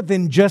more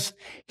than just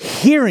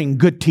hearing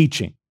good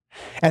teaching.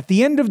 At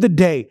the end of the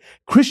day,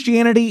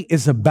 Christianity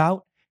is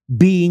about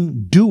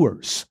being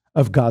doers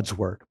of God's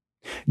word.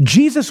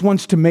 Jesus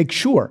wants to make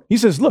sure. He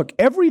says, look,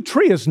 every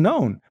tree is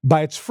known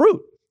by its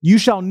fruit. You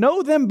shall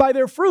know them by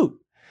their fruit.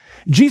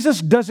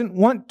 Jesus doesn't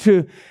want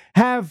to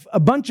have a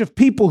bunch of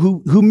people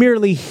who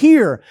merely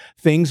hear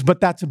things,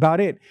 but that's about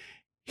it.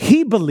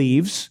 He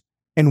believes,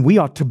 and we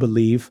ought to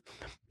believe,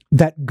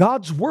 that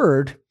God's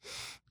word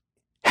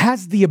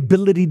has the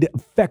ability to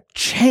affect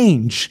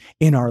change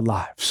in our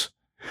lives.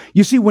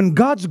 You see, when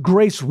God's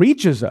grace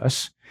reaches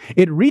us,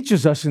 it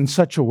reaches us in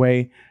such a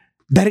way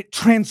that it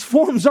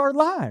transforms our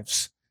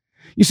lives.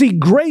 You see,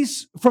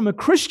 grace from a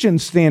Christian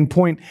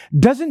standpoint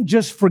doesn't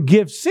just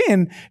forgive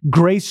sin.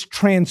 Grace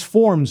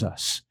transforms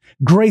us.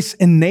 Grace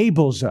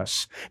enables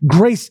us.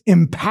 Grace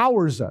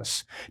empowers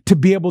us to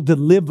be able to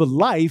live a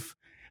life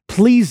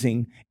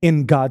pleasing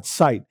in God's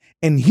sight.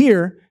 And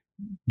here,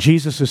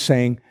 Jesus is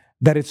saying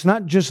that it's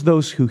not just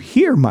those who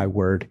hear my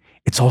word,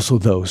 it's also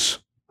those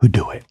who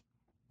do it.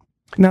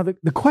 Now,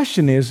 the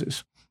question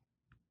is,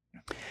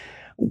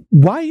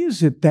 why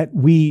is it that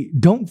we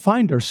don't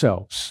find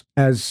ourselves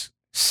as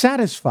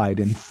satisfied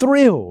and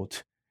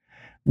thrilled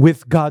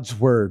with God's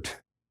word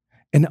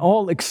and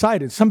all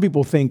excited? Some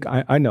people think,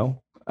 I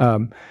know,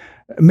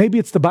 maybe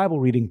it's the Bible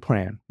reading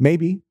plan.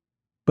 Maybe,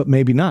 but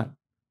maybe not.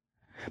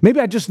 Maybe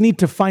I just need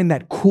to find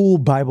that cool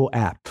Bible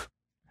app.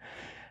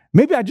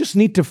 Maybe I just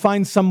need to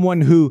find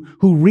someone who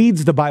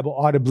reads the Bible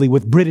audibly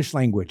with British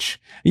language,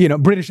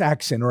 British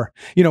accent, or,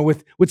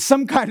 with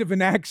some kind of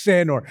an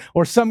accent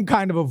or some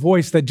kind of a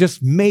voice that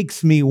just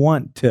makes me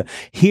want to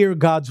hear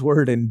God's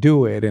word and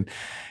do it. And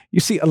you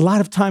see, a lot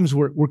of times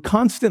we're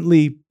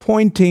constantly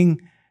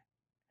pointing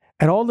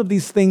at all of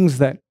these things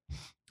that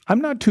I'm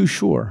not too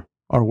sure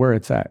are where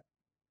it's at.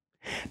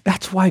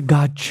 That's why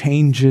God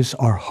changes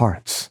our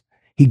hearts.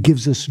 He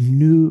gives us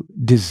new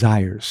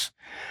desires.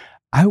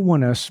 I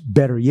want us,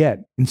 better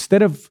yet,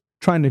 instead of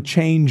trying to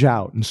change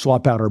out and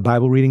swap out our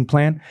Bible reading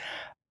plan,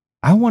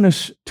 I want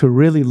us to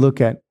really look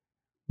at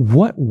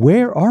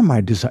where are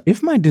my desires?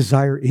 If my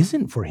desire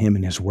isn't for him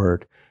and his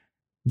word,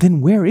 then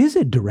where is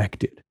it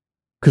directed?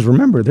 Because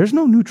remember, there's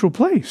no neutral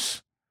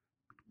place.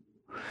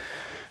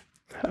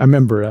 I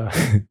remember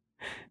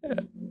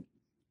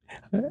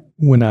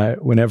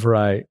whenever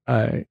I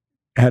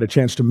had a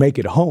chance to make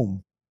it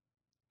home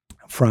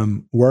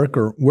from work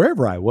or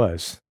wherever I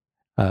was,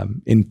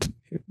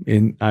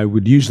 I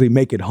would usually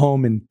make it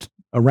home in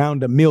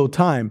around a meal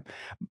time.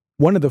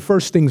 One of the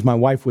first things my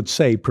wife would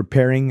say,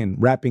 preparing and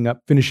wrapping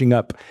up, finishing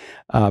up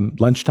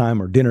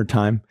lunchtime or dinner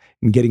time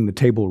and getting the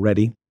table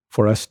ready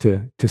for us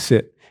to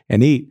sit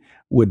and eat,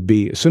 would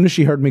be, as soon as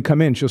she heard me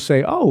come in, she'll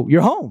say, "Oh,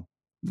 you're home.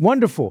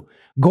 Wonderful.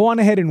 Go on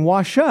ahead and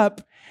wash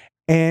up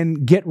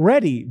and get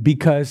ready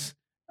because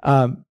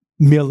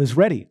meal is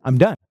ready. I'm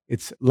done.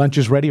 It's lunch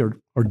is ready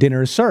or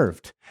dinner is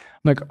served."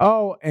 I'm like,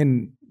 oh,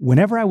 and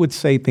whenever I would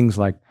say things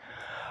like,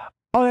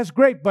 "Oh, that's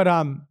great, but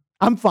I'm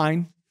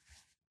fine.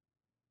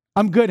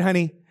 I'm good,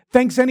 honey.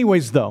 Thanks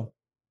anyways, though."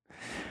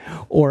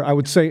 Or I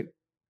would say,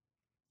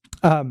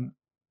 "I'll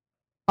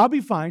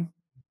be fine.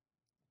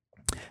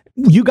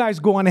 You guys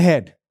go on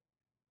ahead."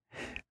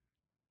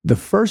 The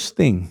first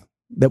thing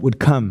that would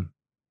come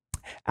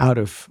out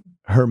of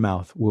her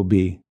mouth will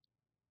be,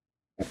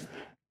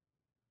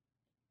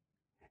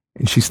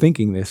 and she's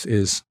thinking this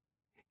is,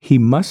 "He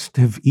must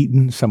have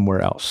eaten somewhere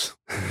else."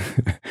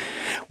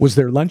 Was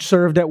there lunch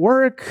served at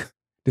work?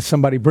 Did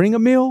somebody bring a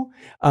meal?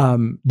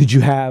 Did you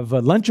have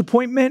a lunch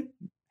appointment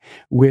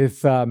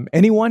with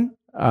anyone,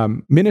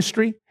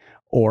 ministry?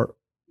 Or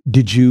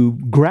did you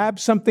grab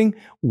something?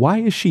 Why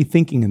is she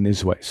thinking in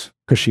these ways?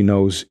 Because she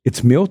knows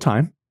it's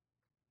mealtime.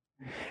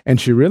 And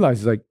she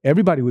realizes, like,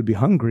 everybody would be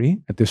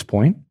hungry at this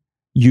point.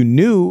 You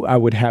knew I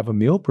would have a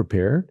meal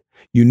prepared.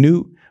 You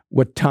knew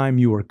what time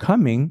you were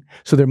coming,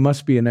 so there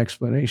must be an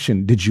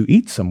explanation. Did you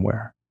eat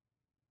somewhere?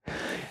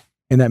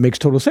 And that makes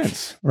total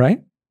sense,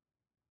 right?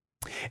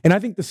 And I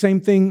think the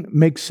same thing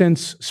makes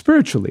sense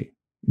spiritually.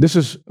 This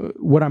is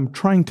what I'm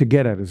trying to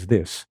get at is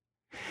this.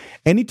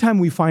 Anytime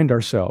we find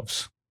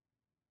ourselves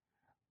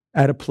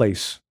at a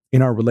place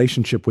in our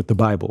relationship with the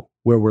Bible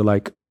where we're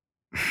like,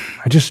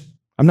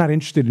 I'm not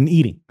interested in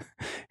eating,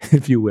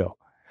 if you will.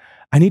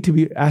 I need to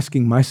be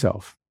asking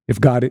myself,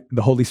 if God,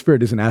 the Holy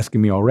Spirit isn't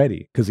asking me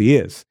already, because he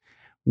is,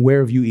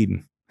 where have you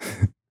eaten?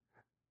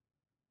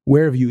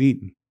 Where have you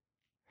eaten?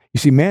 You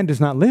see, man does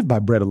not live by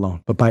bread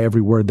alone, but by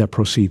every word that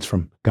proceeds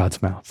from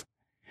God's mouth.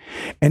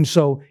 And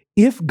so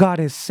if God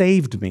has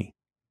saved me,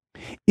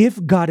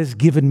 if God has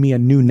given me a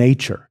new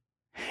nature,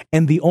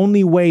 and the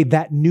only way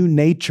that new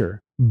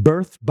nature,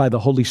 birthed by the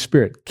Holy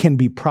Spirit, can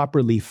be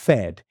properly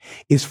fed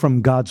is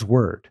from God's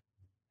word,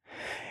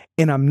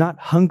 and I'm not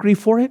hungry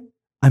for it,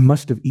 I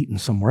must have eaten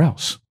somewhere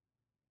else.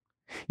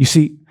 You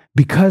see,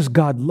 because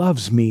God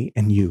loves me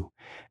and you,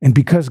 and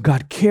because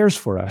God cares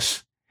for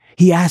us,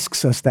 he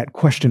asks us that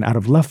question out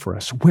of love for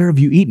us. Where have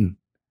you eaten?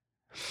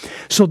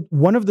 So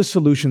one of the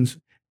solutions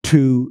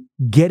to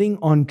getting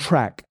on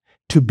track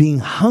to being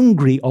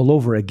hungry all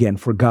over again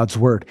for God's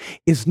word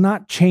is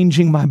not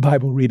changing my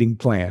Bible reading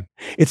plan.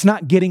 It's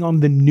not getting on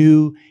the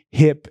new,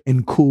 hip,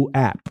 and cool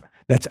app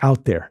that's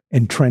out there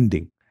and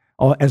trending.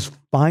 As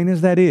fine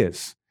as that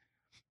is,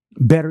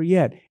 better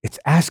yet, it's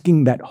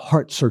asking that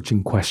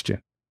heart-searching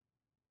question.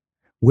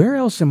 Where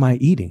else am I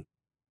eating?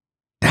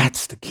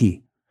 That's the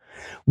key.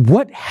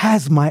 What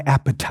has my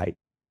appetite?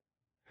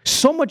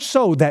 So much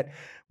so that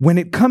when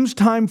it comes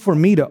time for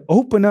me to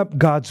open up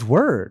God's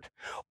word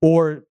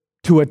or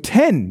to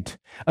attend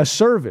a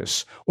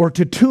service or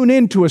to tune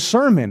into a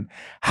sermon,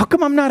 how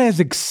come I'm not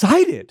as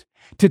excited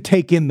to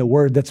take in the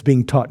word that's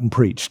being taught and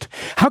preached?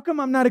 How come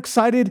I'm not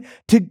excited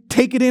to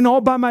take it in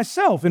all by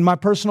myself in my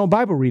personal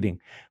Bible reading?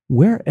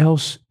 Where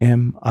else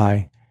am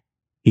I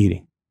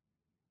eating?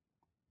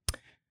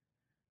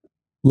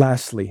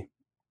 Lastly,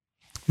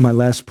 my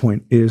last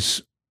point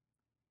is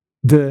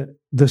the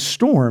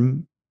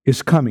storm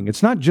is coming.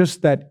 It's not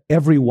just that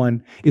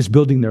everyone is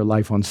building their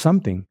life on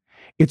something.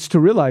 It's to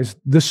realize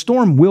the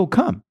storm will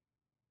come.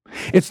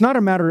 It's not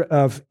a matter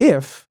of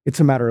if, it's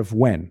a matter of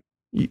when.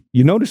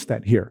 You notice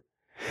that here.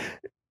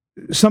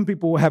 Some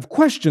people have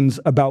questions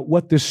about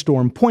what this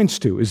storm points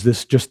to. Is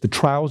this just the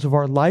trials of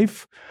our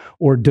life,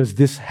 or does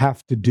this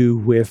have to do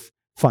with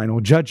final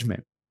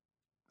judgment?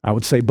 I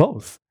would say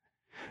both.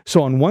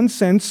 So in one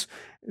sense,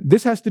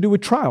 this has to do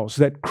with trials,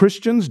 that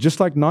Christians, just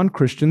like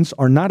non-Christians,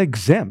 are not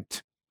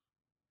exempt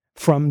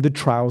from the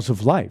trials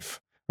of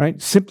life,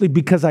 right? Simply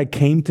because I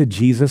came to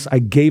Jesus, I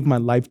gave my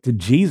life to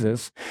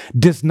Jesus,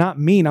 does not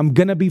mean I'm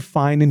going to be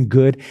fine and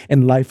good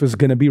and life is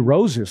going to be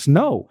roses.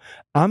 No,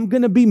 I'm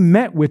going to be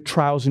met with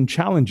trials and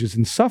challenges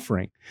and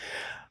suffering.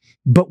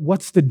 But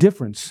what's the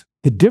difference?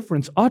 The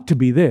difference ought to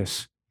be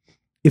this.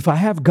 If I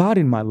have God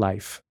in my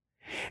life,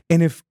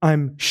 and if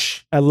I'm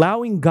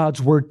allowing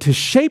God's word to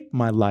shape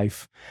my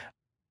life,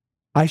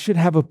 I should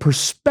have a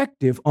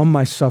perspective on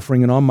my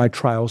suffering and on my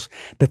trials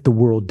that the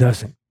world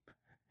doesn't.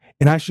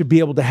 And I should be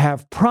able to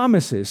have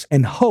promises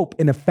and hope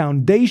and a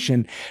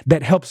foundation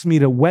that helps me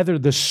to weather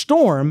the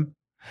storm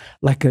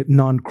like a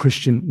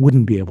non-Christian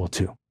wouldn't be able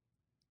to.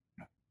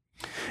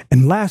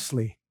 And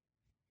lastly,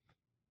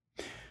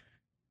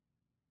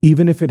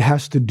 even if it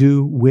has to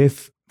do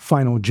with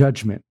final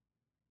judgment,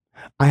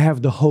 I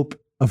have the hope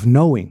of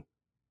knowing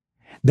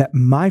that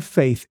my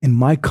faith and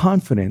my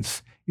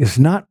confidence is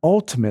not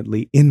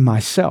ultimately in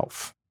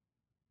myself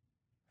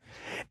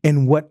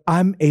and what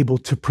I'm able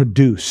to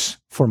produce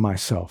for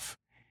myself.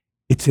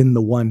 It's in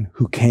the one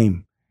who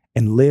came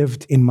and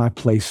lived in my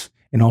place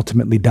and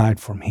ultimately died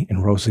for me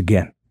and rose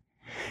again.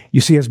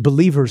 You see, as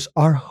believers,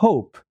 our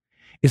hope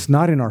is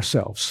not in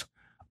ourselves.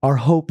 Our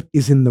hope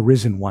is in the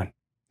risen one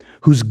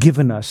who's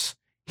given us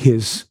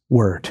his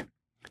word.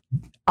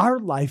 Our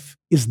life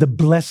is the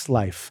blessed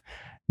life,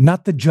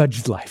 not the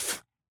judged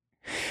life.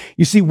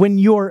 You see, when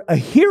you're a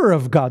hearer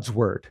of God's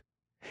word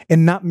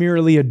and not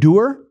merely a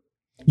doer,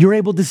 you're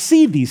able to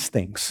see these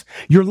things.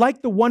 You're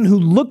like the one who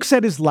looks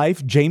at his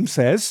life, James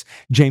says,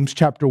 James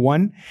chapter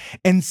 1,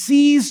 and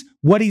sees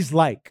what he's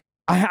like.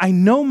 I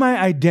know my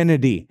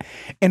identity,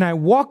 and I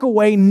walk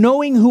away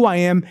knowing who I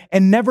am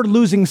and never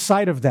losing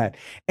sight of that,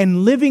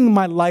 and living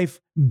my life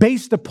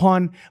based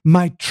upon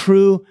my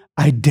true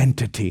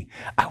identity.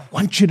 I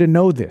want you to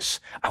know this.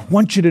 I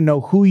want you to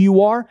know who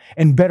you are,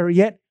 and better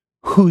yet,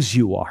 whose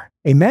you are.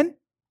 Amen?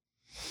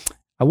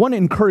 I want to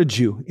encourage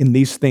you in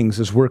these things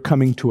as we're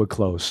coming to a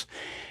close.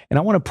 And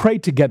I want to pray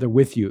together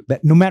with you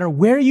that no matter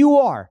where you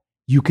are,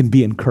 you can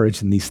be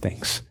encouraged in these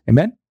things.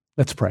 Amen?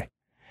 Let's pray.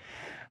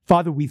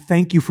 Father, we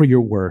thank you for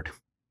your word.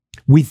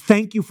 We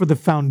thank you for the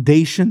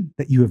foundation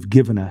that you have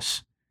given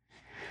us.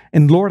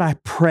 And Lord, I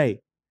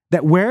pray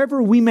that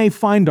wherever we may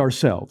find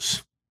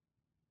ourselves,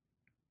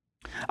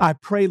 I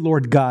pray,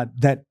 Lord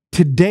God, that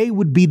today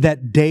would be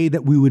that day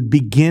that we would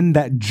begin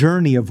that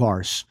journey of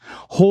ours,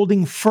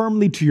 holding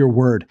firmly to your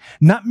word,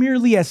 not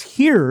merely as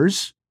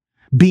hearers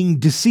being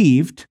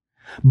deceived,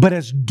 but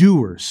as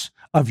doers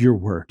of your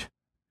word.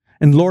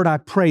 And Lord, I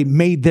pray,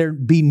 may there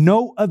be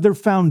no other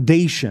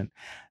foundation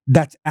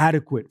that's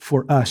adequate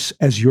for us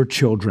as your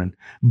children,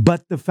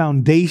 but the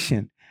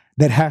foundation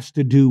that has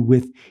to do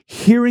with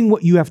hearing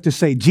what you have to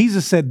say.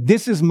 Jesus said,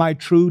 "This is my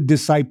true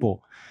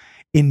disciple,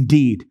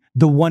 indeed,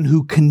 the one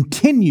who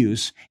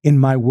continues in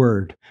my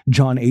word."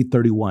 John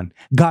 8:31.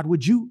 God,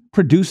 would you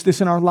produce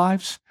this in our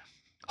lives?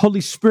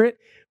 Holy Spirit,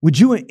 would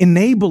you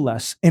enable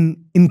us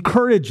and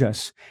encourage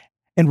us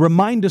and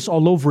remind us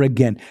all over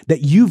again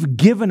that you've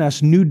given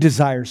us new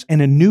desires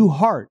and a new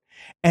heart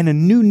and a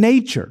new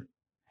nature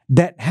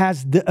that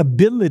has the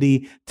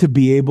ability to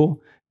be able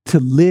to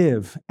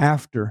live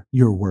after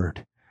your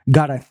word.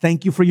 God, I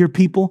thank you for your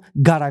people.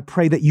 God, I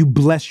pray that you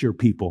bless your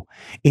people.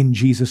 In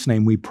Jesus'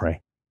 name we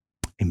pray.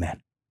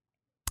 Amen.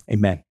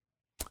 Amen.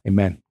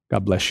 Amen.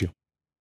 God bless you.